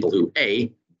by people who,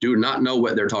 A, do not know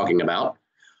what they're talking about,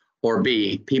 or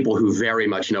B, people who very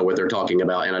much know what they're talking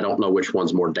about, and I don't know which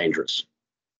one's more dangerous.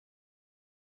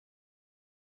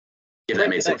 If that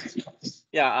makes sense.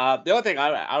 Yeah, the only thing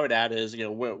I would add is,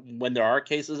 when there are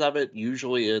cases of it,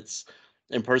 usually it's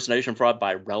impersonation fraud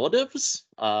by relatives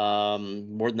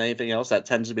more than anything else. That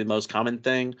tends to be the most common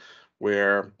thing,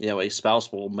 where a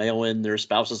spouse will mail in their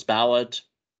spouse's ballot,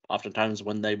 oftentimes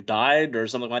when they've died or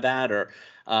something like that, or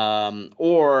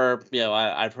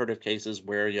I've heard of cases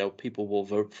where people will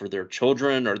vote for their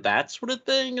children or that sort of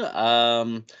thing.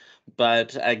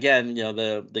 But again,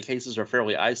 the cases are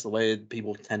fairly isolated.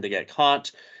 People tend to get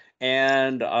caught,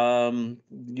 and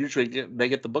usually they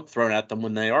get the book thrown at them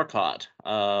when they are caught.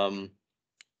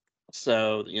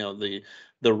 So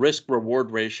the risk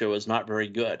reward ratio is not very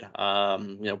good.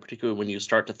 Particularly when you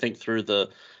start to think through the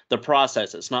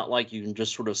process. It's not like you can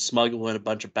just sort of smuggle in a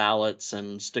bunch of ballots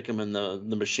and stick them in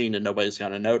the machine and nobody's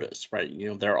going to notice, right?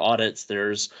 There are audits.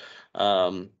 There's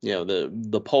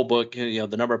the poll book.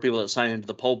 The number of people that sign into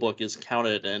the poll book is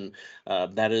counted, and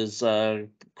that is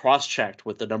cross-checked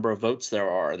with the number of votes there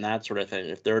are and that sort of thing.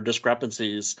 If there are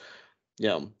discrepancies,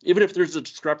 even if there's a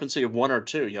discrepancy of one or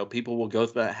two, people will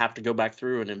have to go back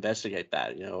through and investigate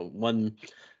that. One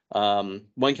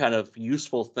kind of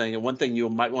useful thing, and one thing you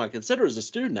might want to consider as a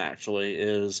student actually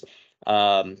is,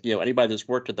 anybody that's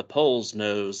worked at the polls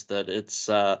knows that it's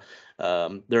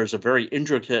there's a very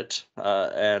intricate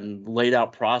and laid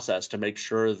out process to make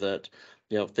sure that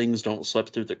things don't slip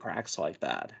through the cracks like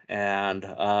that. And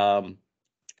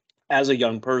as a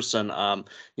young person,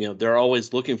 they're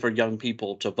always looking for young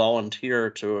people to volunteer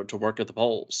to work at the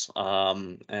polls.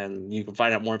 And you can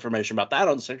find out more information about that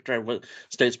on the Secretary of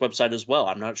State's website as well.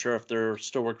 I'm not sure if they're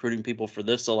still recruiting people for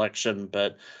this election,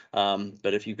 but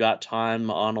if you've got time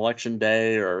on election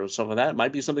day or something like that, it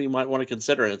might be something you might want to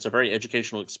consider. And it's a very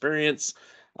educational experience.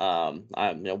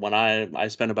 When I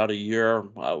spent about a year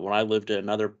when I lived in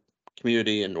another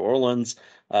community in New Orleans,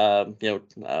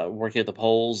 working at the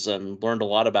polls, and learned a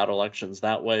lot about elections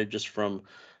that way, just from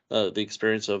the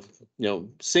experience of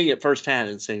seeing it firsthand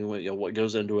and seeing what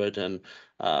goes into it, and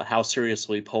how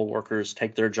seriously poll workers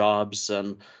take their jobs,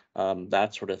 and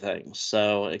that sort of thing.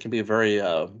 So it can be a very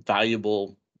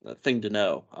valuable thing to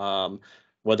know,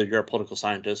 whether you're a political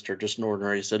scientist or just an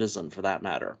ordinary citizen for that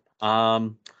matter.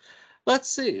 Let's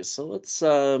see.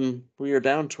 So we are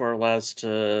down to our last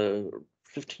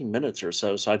 15 minutes or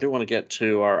so. So I do want to get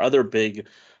to our other big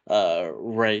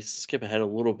race, skip ahead a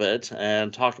little bit,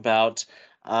 and talk about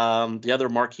the other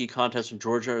marquee contest in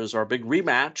Georgia is our big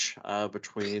rematch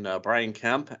between Brian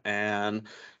Kemp and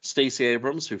Stacey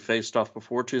Abrams, who faced off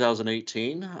before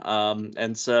 2018.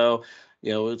 And so,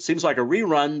 it seems like a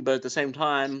rerun, but at the same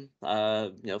time,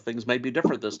 things may be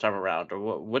different this time around. Or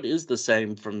what is the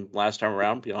same from last time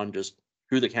around beyond just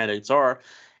who the candidates are?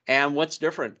 And what's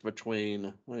different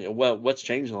between what's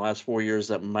changed in the last 4 years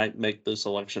that might make this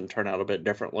election turn out a bit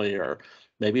differently, or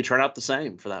maybe turn out the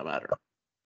same for that matter?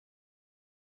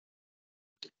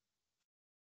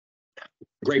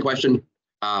 Great question.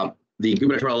 The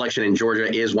gubernatorial election in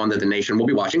Georgia is one that the nation will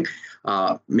be watching.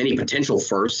 Many potential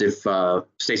firsts. If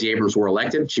Stacey Abrams were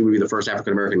elected, she would be the first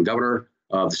African-American governor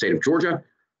of the state of Georgia,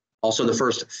 also the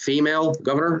first female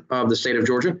governor of the state of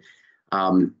Georgia.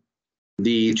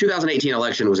 The 2018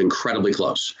 election was incredibly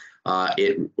close.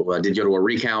 It did go to a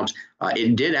recount.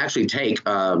 It did actually take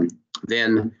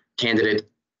then candidate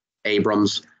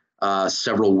Abrams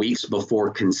several weeks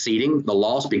before conceding the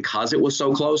loss because it was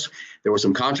so close. There was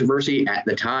some controversy at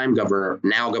the time.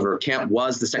 Governor Kemp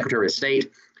was the Secretary of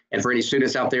State. And for any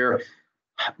students out there,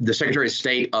 the Secretary of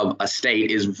State of a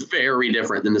state is very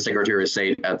different than the Secretary of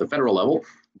State at the federal level.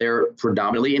 They're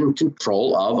predominantly in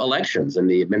control of elections and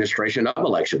the administration of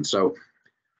elections. So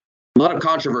a lot of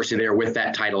controversy there with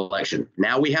that tight election.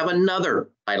 Now we have another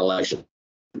tight election.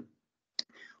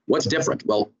 What's different?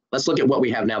 Well, let's look at what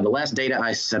we have now. The last data I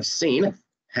have seen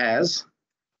has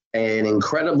an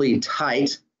incredibly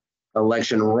tight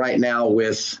election right now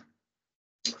with,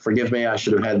 forgive me, I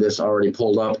should have had this already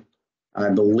pulled up. I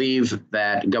believe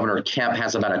that Governor Kemp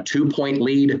has about a 2-point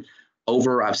lead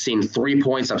over, I've seen 3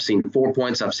 points, I've seen 4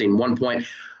 points, I've seen 1 point.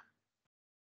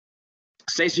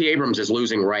 Stacey Abrams is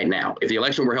losing right now. If the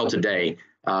election were held today,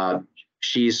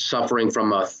 she's suffering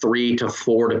from a 3 to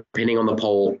 4, depending on the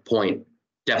poll, point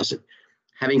deficit.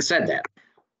 Having said that,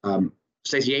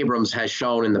 Stacey Abrams has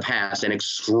shown in the past an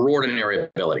extraordinary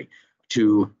ability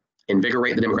to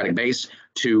invigorate the Democratic base,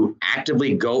 to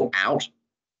actively go out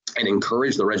and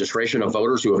encourage the registration of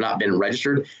voters who have not been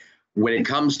registered. When it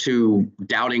comes to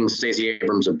doubting Stacey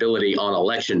Abrams' ability on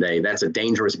election day, that's a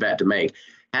dangerous bet to make.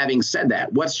 Having said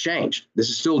that, what's changed? This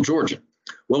is still Georgia.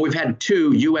 Well, we've had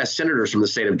 2 U.S. senators from the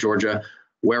state of Georgia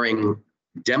wearing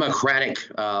Democratic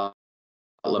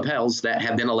lapels that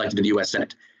have been elected to the U.S.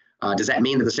 Senate. Does that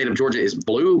mean that the state of Georgia is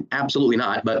blue? Absolutely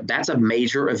not, but that's a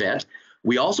major event.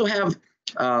 We also have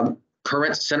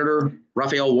current Senator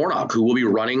Raphael Warnock, who will be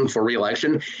running for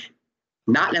re-election.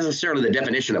 Not necessarily the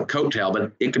definition of coattail,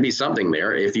 but it could be something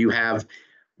there. If you have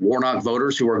Warnock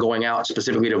voters who are going out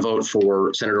specifically to vote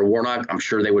for Senator Warnock, I'm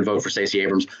sure they would vote for Stacey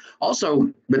Abrams.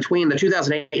 Also, between the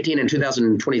 2018 and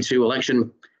 2022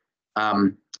 election, there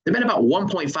have been about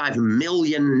 1.5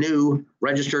 million new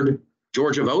registered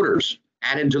Georgia voters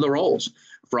added to the rolls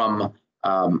from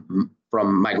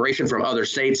migration from other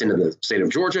states into the state of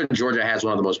Georgia. Georgia has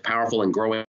one of the most powerful and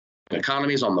growing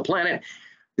economies on the planet.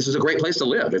 This is a great place to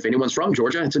live. If anyone's from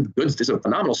Georgia, it's a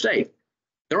phenomenal state.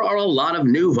 There are a lot of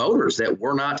new voters that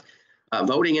were not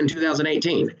voting in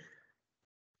 2018.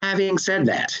 Having said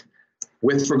that,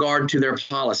 with regard to their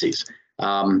policies,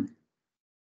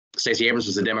 Stacey Abrams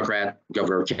is a Democrat,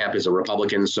 Governor Kemp is a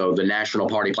Republican, so the national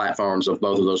party platforms of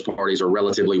both of those parties are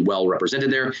relatively well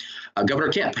represented there.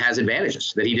 Governor Kemp has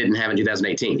advantages that he didn't have in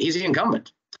 2018. He's the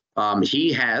incumbent.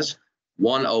 He has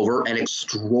won over an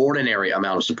extraordinary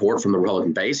amount of support from the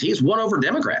Republican base. He's won over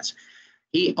Democrats.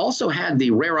 He also had the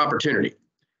rare opportunity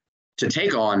to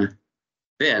take on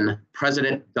then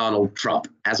President Donald Trump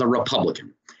as a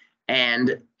Republican.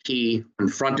 And he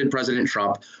confronted President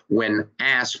Trump when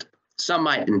asked. Some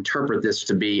might interpret this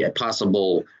to be a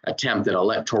possible attempt at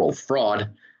electoral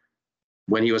fraud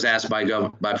when he was asked by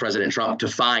President Trump to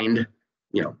find,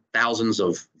 thousands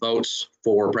of votes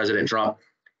for President Trump.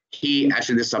 I'm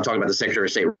talking about the Secretary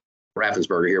of State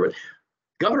Raffensperger here, but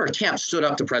Governor Kemp stood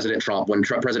up to President Trump when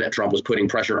President Trump was putting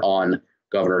pressure on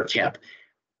Governor Kemp.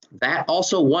 That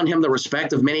also won him the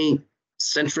respect of many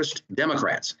centrist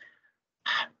Democrats.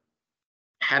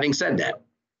 Having said that,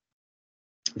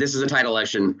 this is a tight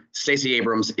election. Stacey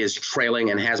Abrams is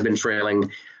trailing and has been trailing.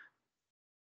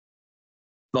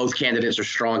 Both candidates are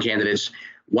strong candidates.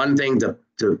 One thing to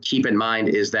keep in mind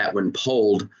is that when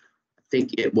polled, I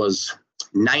think it was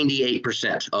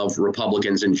 98% of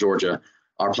Republicans in Georgia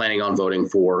are planning on voting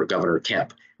for Governor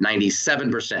Kemp.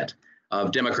 97%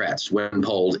 of Democrats, when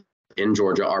polled in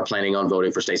Georgia, are planning on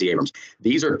voting for Stacey Abrams.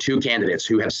 These are 2 candidates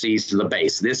who have seized the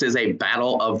base. This is a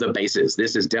battle of the bases.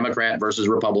 This is Democrat versus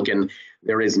Republican.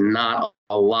 There is not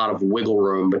a lot of wiggle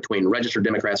room between registered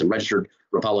Democrats and registered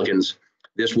Republicans.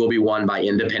 This will be won by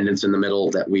independents in the middle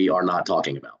that we are not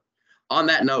talking about. On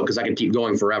that note, because I can keep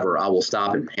going forever, I will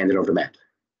stop and hand it over to Matt.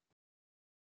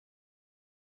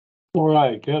 All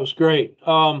right, that was great.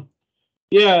 So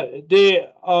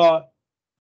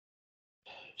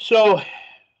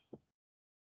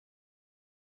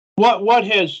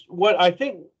what I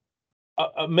think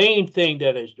one main thing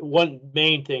that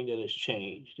has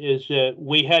changed is that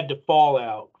we had the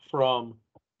fallout from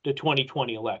the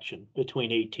 2020 election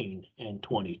between 18 and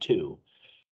 22.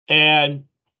 And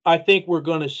I think we're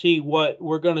going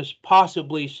to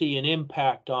possibly see an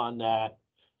impact on that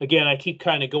again, I keep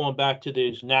kind of going back to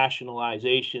this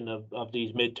nationalization of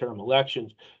these midterm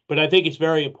elections, but I think it's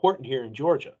very important here in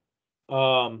Georgia.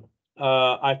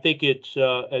 I think it's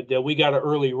that we got an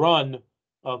early run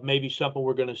of maybe something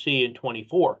we're going to see in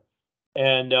 24.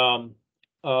 And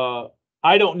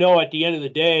I don't know at the end of the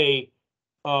day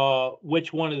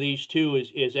which one of these two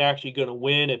is actually going to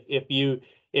win.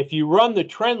 If you run the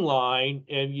trend line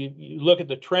and you look at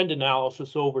the trend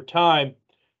analysis over time,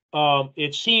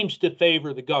 it seems to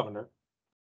favor the governor.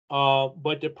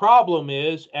 But the problem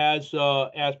is, as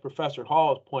Professor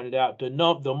Hall has pointed out,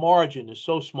 the margin is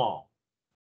so small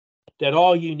that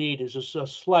all you need is a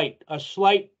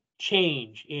slight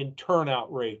change in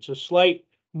turnout rates, a slight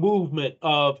movement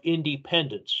of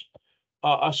independents,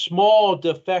 a small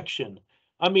defection.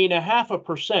 I mean,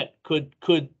 0.5%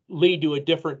 could lead to a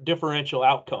differential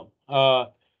outcome.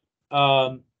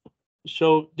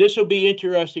 So this will be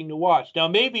interesting to watch. Now,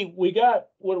 maybe we got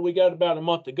about a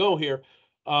month to go here.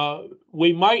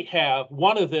 We might have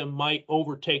one of them might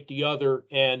overtake the other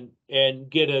and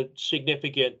get a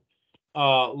significant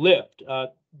lift.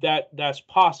 That's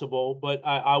possible, but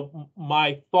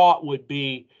my thought would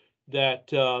be that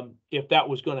if that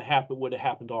was going to happen, it would have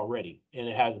happened already, and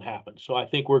it hasn't happened. So I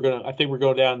think we're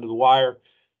going down to the wire,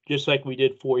 just like we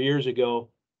did 4 years ago.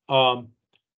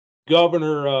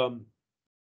 Governor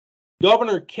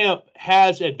Kemp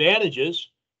has advantages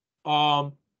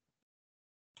from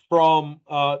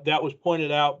that was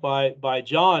pointed out by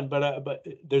John, but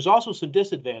there's also some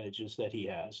disadvantages that he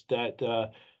has,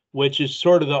 that which is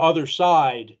sort of the other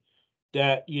side,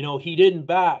 that he didn't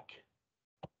back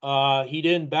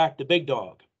the big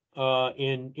dog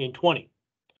in 20,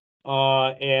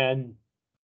 and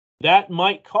that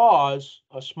might cause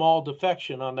a small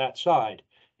defection on that side.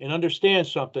 And understand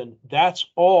something, that's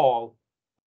all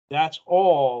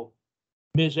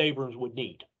Ms. Abrams would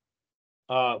need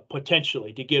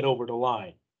potentially to get over the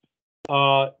line.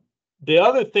 The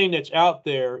other thing that's out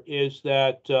there is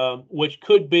that which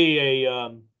could be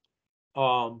a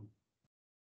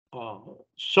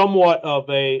somewhat of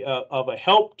a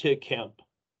help to Kemp,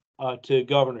 to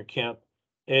Governor Kemp,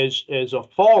 is a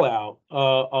fallout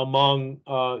among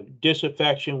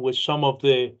disaffection with some of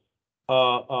the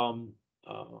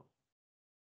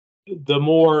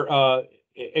more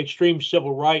extreme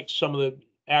civil rights, some of the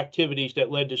activities that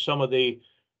led to some of the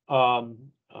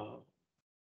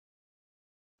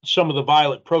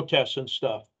violent protests and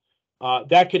stuff.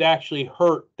 That could actually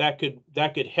hurt. That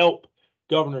could help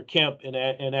Governor Kemp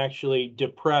and actually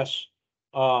depress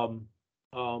a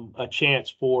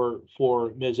chance for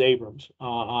Ms. Abrams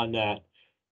on that.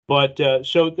 But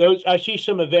so those, I see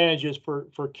some advantages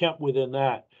for Kemp within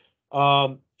that.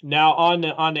 Now on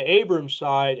the Abrams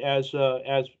side, as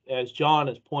John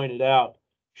has pointed out,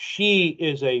 she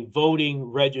is a voting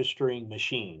registering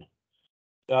machine.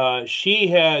 She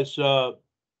has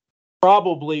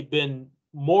probably been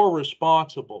more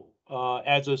responsible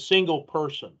as a single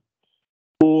person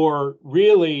for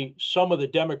really some of the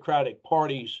Democratic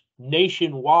Party's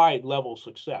nationwide level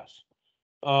success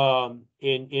in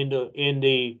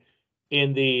the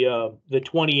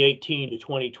 2018 to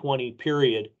 2020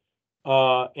 period.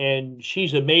 And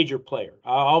she's a major player.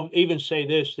 I'll even say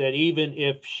this, that even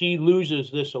if she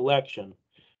loses this election,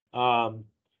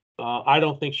 I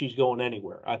don't think she's going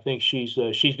anywhere. I think she's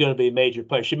going to be a major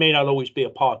player. She may not always be a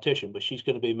politician, but she's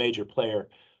going to be a major player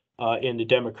in the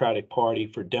Democratic Party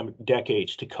for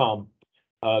decades to come.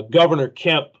 Governor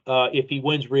Kemp, if he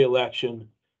wins re-election,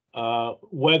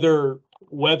 whether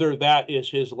that is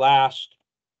his last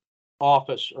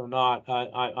office or not,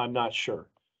 I'm not sure.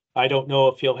 I don't know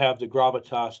if he'll have the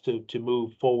gravitas to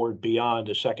move forward beyond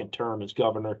a second term as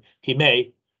governor. He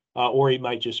may, or he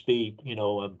might just be,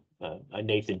 a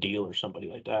Nathan Deal or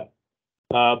somebody like that.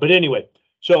 But anyway,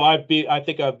 so I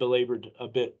think I've belabored a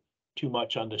bit too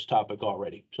much on this topic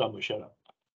already, so I'm gonna shut up.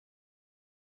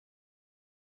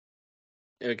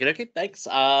 Okay, thanks.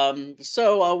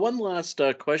 So one last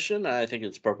question. I think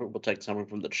it's appropriate. We'll take someone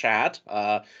from the chat.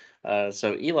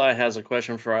 So Eli has a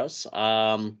question for us.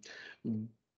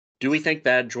 Do we think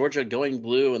that Georgia going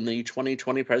blue in the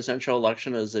 2020 presidential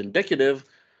election is indicative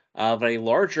of a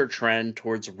larger trend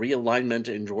towards realignment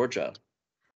in Georgia?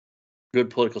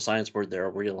 Good political science word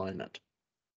there, realignment.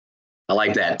 I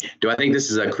like that. Do I think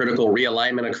this is a critical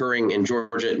realignment occurring in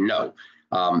Georgia? No.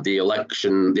 The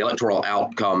electoral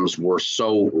outcomes were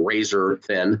so razor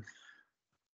thin.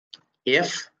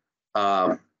 If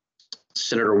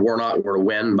Senator Warnock were to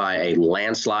win by a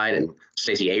landslide and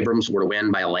Stacey Abrams were to win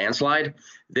by a landslide,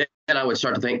 then I would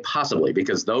start to think possibly,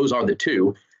 because those are the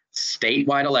two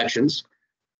statewide elections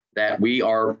that we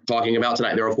are talking about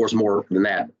tonight. There are, of course, more than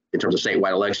that in terms of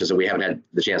statewide elections that we haven't had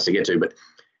the chance to get to, but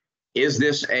Is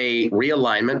this a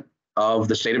realignment of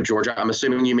the state of Georgia? I'm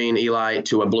assuming you mean, Eli,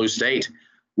 to a blue state.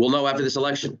 We'll know after this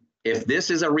election. If this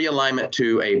is a realignment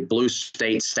to a blue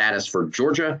state status for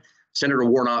Georgia, Senator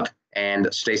Warnock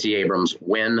and Stacey Abrams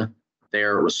win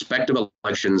their respective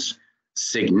elections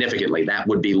significantly. That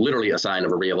would be literally a sign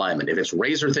of a realignment. If it's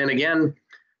razor thin again,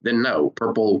 then no.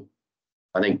 Purple,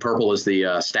 I think purple is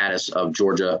the status of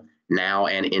Georgia now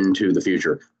and into the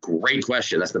future. Great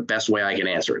question. That's the best way I can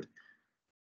answer it.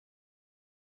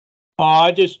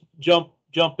 I just jump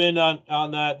in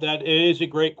on that. That is a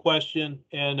great question,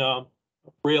 and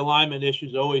realignment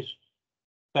issues always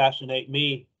fascinate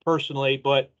me personally.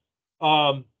 But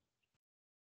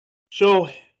so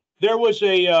there was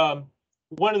a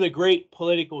one of the great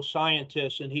political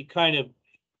scientists, and he kind of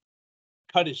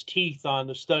cut his teeth on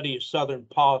the study of Southern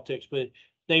politics, but his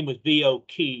name was V.O.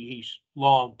 Key. He's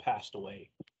long passed away.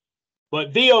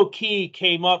 But V.O. Key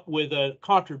came up with a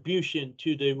contribution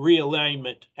to the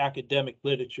realignment academic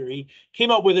literature. He came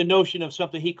up with a notion of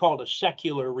something he called a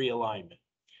secular realignment,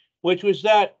 which was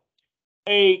that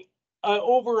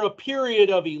over a period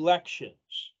of elections,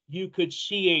 you could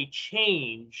see a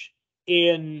change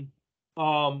in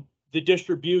the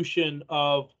distribution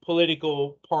of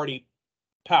political party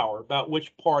power, about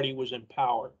which party was in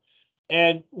power.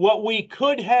 And what we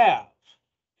could have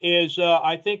is,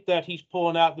 I think that he's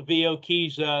pulling out the V.O.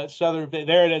 Key's Southern,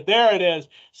 there it is,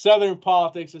 Southern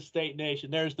Politics of State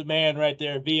Nation. There's the man right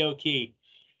there, V.O. Key.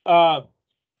 What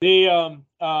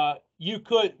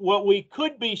we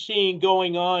could be seeing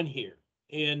going on here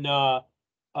in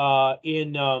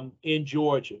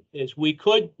Georgia is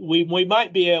we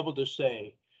might be able to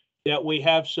say that we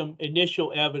have some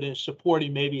initial evidence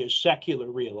supporting maybe a secular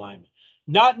realignment,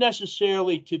 not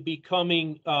necessarily to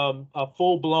becoming a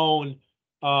full-blown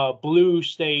blue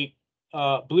state,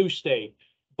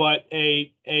 but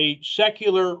a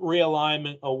secular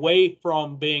realignment away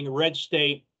from being red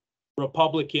state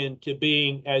Republican to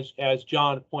being, as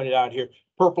John pointed out here,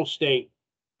 purple state,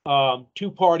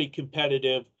 two-party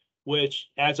competitive, which,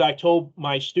 as I told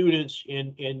my students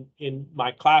in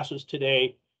my classes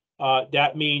today,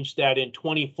 that means that in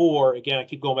 24, again, I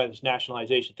keep going back to this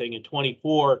nationalization thing, in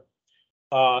 24,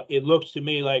 it looks to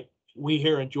me like we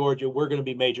here in Georgia, we're going to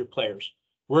be major players.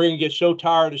 We're going to get so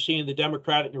tired of seeing the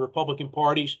Democratic and Republican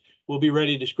parties, we'll be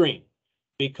ready to scream,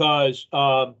 because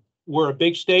we're a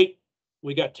big state.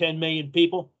 We got 10 million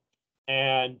people.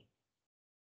 And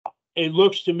it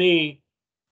looks to me,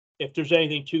 if there's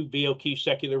anything to V.O. Key's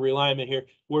secular realignment here,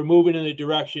 we're moving in the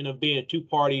direction of being a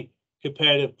two-party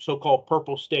competitive so-called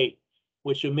purple state,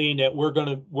 which would mean that we're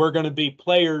going to be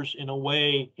players in a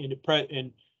way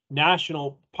in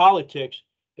national politics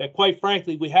that, quite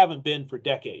frankly, we haven't been for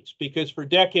decades. Because for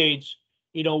decades,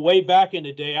 way back in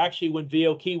the day, actually when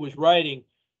V.O. Key was writing,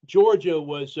 Georgia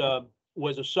was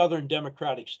a Southern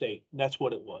Democratic state, and that's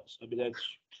what it was. I mean, that's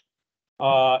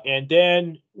and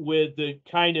then with the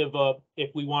kind of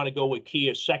if we want to go with Key,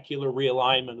 a secular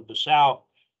realignment of the South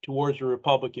towards the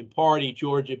Republican Party,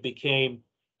 Georgia became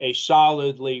a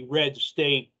solidly red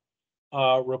state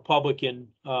Republican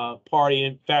party.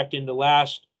 In fact, in the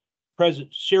last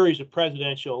series of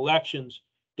presidential elections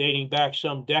dating back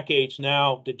some decades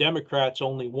now, the Democrats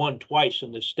only won twice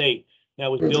in the state.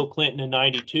 That was Bill Clinton in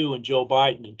 92 and Joe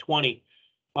Biden in 20.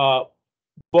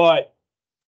 But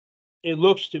it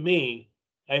looks to me,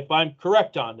 if I'm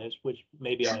correct on this, which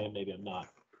maybe I am, maybe I'm not,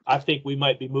 I think we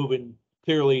might be moving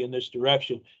clearly in this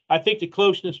direction. I think the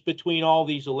closeness between all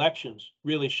these elections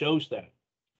really shows that.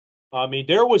 I mean,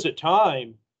 there was a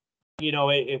time,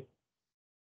 if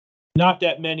not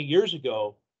that many years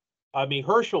ago, I mean,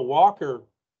 Herschel Walker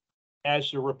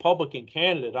as the Republican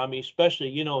candidate, I mean,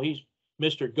 especially, he's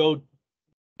Mr. Go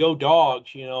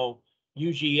Dogs,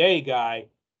 UGA guy.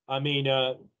 I mean,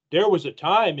 there was a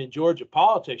time in Georgia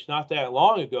politics not that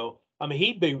long ago. I mean,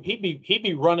 he'd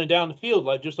be running down the field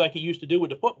just like he used to do with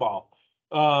the football.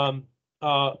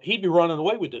 He'd be running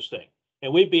away with this thing,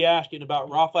 and we'd be asking about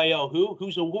Raphael,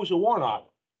 who's a Warnock.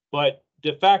 But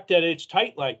the fact that it's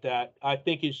tight like that, I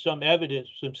think, is some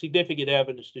significant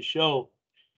evidence to show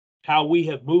how we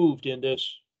have moved in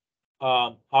this.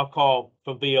 I'll call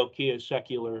from V.O. Key a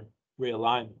secular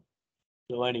realignment.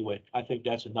 So anyway, I think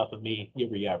that's enough of me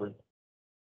yibber-yabbering.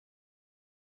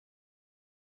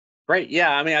 Great.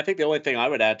 Yeah, I mean, I think the only thing I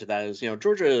would add to that is,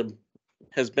 Georgia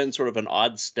has been sort of an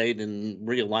odd state in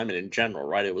realignment in general,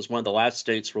 right? It was one of the last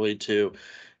states really to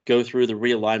go through the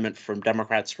realignment from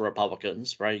Democrats to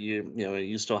Republicans, right?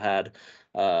 You still had,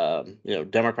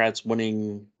 Democrats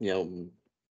winning,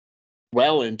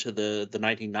 well into the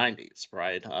 1990s,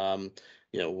 right?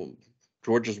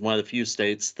 Georgia's one of the few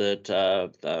states that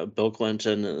Bill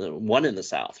Clinton won in the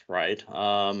South, right?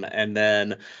 And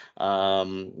then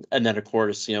of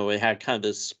course, we had kind of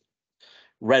this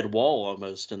red wall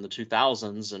almost in the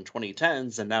 2000s and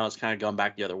 2010s, and now it's kind of gone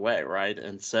back the other way, right?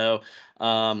 And so,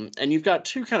 and you've got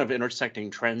two kind of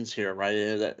intersecting trends here, right?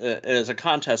 There's a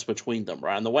contest between them,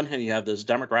 right? On the one hand, you have this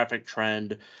demographic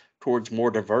trend towards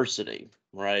more diversity,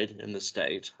 right, in the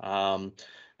state, and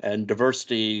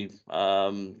diversity,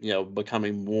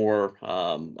 becoming more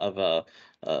of a,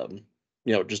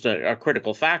 just a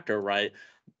critical factor, right?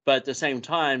 But at the same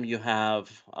time, you have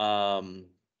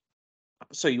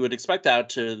so you would expect that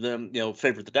to them,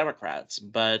 favor the Democrats,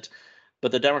 but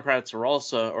the Democrats are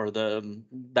also, or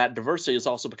that diversity is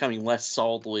also becoming less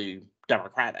solidly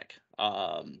Democratic.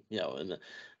 And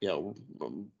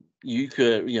you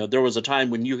could, there was a time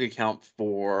when you could count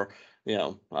for,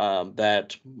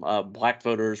 that black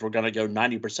voters were going to go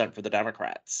 90% for the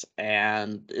Democrats,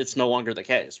 and it's no longer the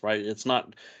case, right? It's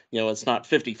not, it's not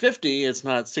 50-50, it's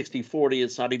not 60-40,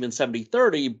 it's not even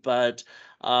 70-30, but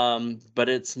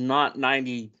it's not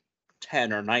 90-10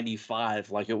 or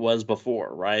 95 like it was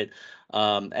before, right?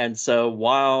 And so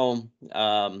while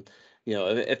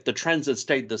if the trends had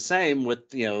stayed the same with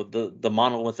the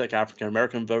monolithic African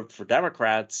American vote for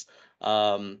Democrats,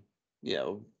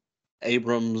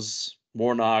 Abrams,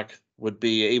 Warnock would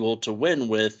be able to win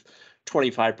with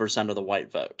 25% of the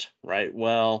white vote, right?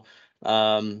 Well,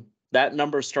 that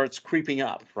number starts creeping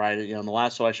up, right? In the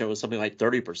last election, it was something like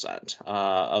 30%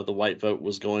 of the white vote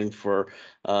was going for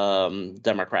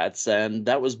Democrats, and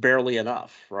that was barely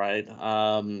enough, right?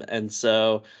 And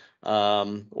so,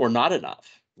 or not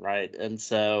enough, right? And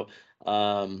so,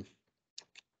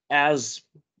 as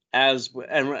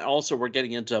and also we're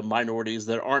getting into minorities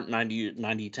that aren't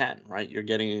 90-10, right? You're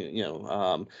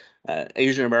getting,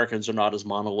 Asian Americans are not as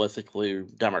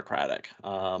monolithically Democratic.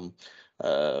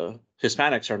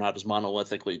 Hispanics are not as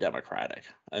monolithically Democratic.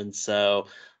 And so,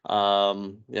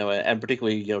 and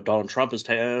particularly, Donald Trump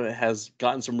has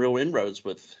gotten some real inroads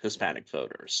with Hispanic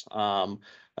voters,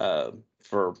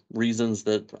 for reasons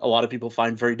that a lot of people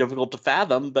find very difficult to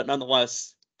fathom, but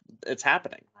nonetheless, it's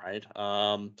happening, right?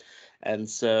 And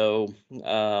so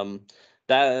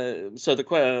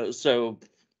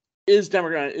is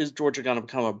Georgia going to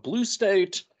become a blue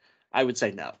state? I would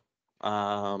say no.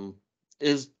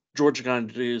 Is Georgia going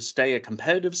to stay a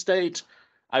competitive state?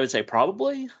 I would say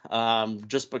probably,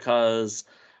 just because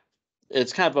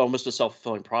it's kind of almost a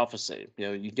self-fulfilling prophecy.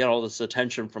 You get all this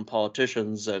attention from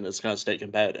politicians, and it's going to stay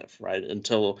competitive, right?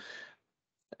 Until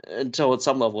at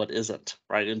some level it isn't,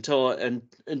 right? Until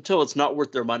it's not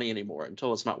worth their money anymore,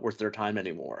 until it's not worth their time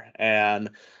anymore. And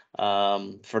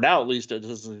for now, at least, it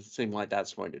doesn't seem like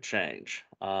that's going to change.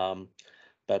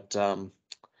 But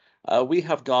we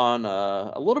have gone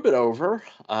a little bit over,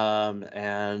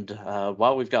 and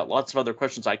while we've got lots of other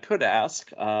questions I could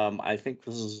ask, I think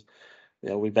this is,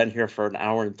 we've been here for an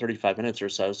hour and 35 minutes or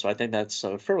so, so I think that's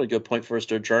a fairly good point for us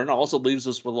to adjourn. It also leaves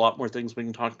us with a lot more things we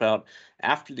can talk about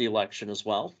after the election as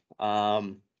well.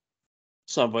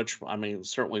 Some of which,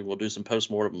 certainly we'll do some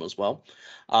post-mortem as well.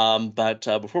 But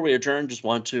before we adjourn, just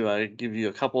want to give you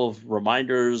a couple of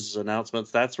reminders, announcements,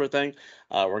 that sort of thing.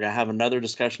 We're going to have another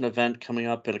discussion event coming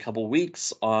up in a couple of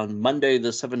weeks on Monday the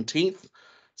 17th.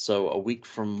 So a week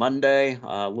from Monday,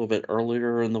 a little bit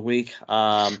earlier in the week.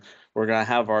 We're going to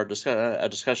have our a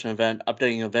discussion event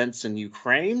updating events in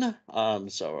Ukraine.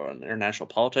 So an international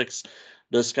politics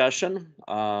discussion.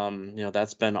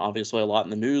 That's been obviously a lot in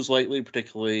the news lately,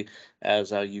 particularly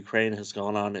as Ukraine has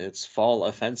gone on its fall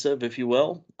offensive, if you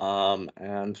will,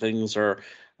 and things are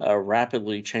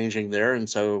rapidly changing there. And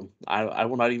so I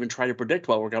will not even try to predict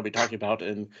what we're going to be talking about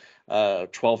in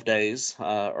 12 days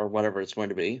or whatever it's going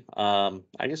to be. I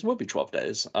guess it will be 12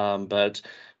 days, but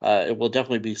it will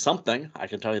definitely be something, I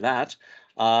can tell you that.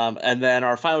 And then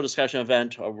our final discussion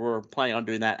event, we're planning on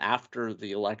doing that after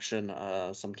the election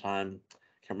sometime.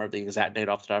 Can't remember the exact date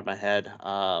off the top of my head,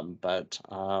 but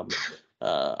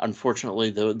unfortunately,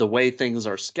 the way things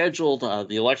are scheduled,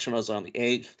 the election was on the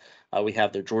 8th. We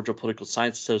have the Georgia Political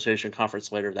Science Association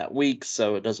conference later that week,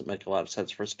 so it doesn't make a lot of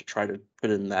sense for us to try to put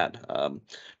in that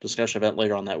discussion event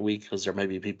later on that week, because there may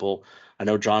be people. I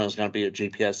know John is going to be at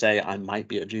GPSA. I might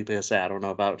be at GPSA. I don't know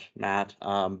about Matt,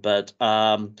 but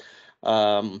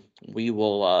we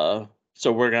will.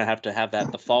 So we're going to have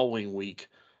that the following week,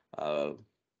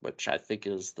 which I think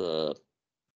is I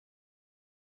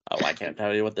can't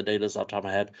tell you what the date is off the top of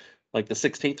my head, like the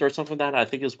 16th or something like that, I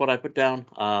think is what I put down.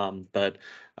 But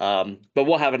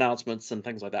we'll have announcements and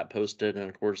things like that posted, and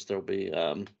of course there'll be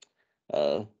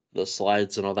the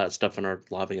slides and all that stuff in our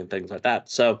lobby and things like that.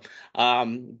 So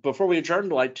before we adjourn,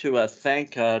 I'd like to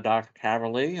thank Dr.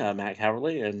 Caverly, Matt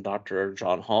Caverly, and Dr.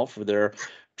 John Hall for their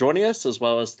joining us, as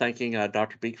well as thanking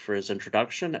Dr. Beek for his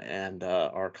introduction, and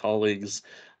our colleagues,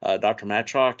 Dr.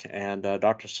 Matchok and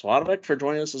Dr. Slavovic for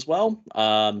joining us as well.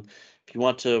 If you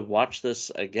want to watch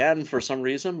this again for some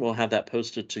reason, we'll have that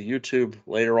posted to YouTube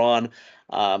later on.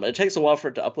 It takes a while for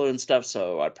it to upload and stuff,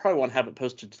 so I probably won't have it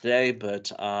posted today,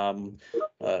 but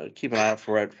keep an eye out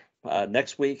for it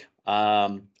next week.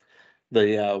 The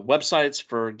websites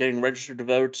for getting registered to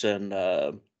vote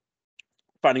and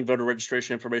finding voter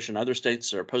registration information in other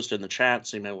states are posted in the chat,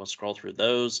 so you may want to scroll through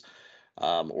those,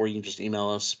 or you can just email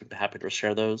us. We'd be happy to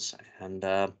share those. And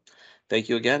thank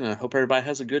you again, and I hope everybody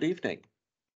has a good evening.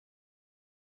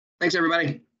 Thanks,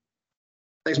 everybody.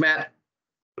 Thanks, Matt.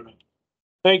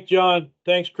 Thanks, John.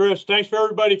 Thanks, Chris. Thanks for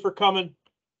everybody for coming.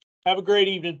 Have a great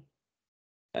evening.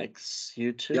 Thanks,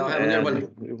 you too. Y'all have a good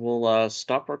one. We will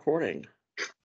stop recording.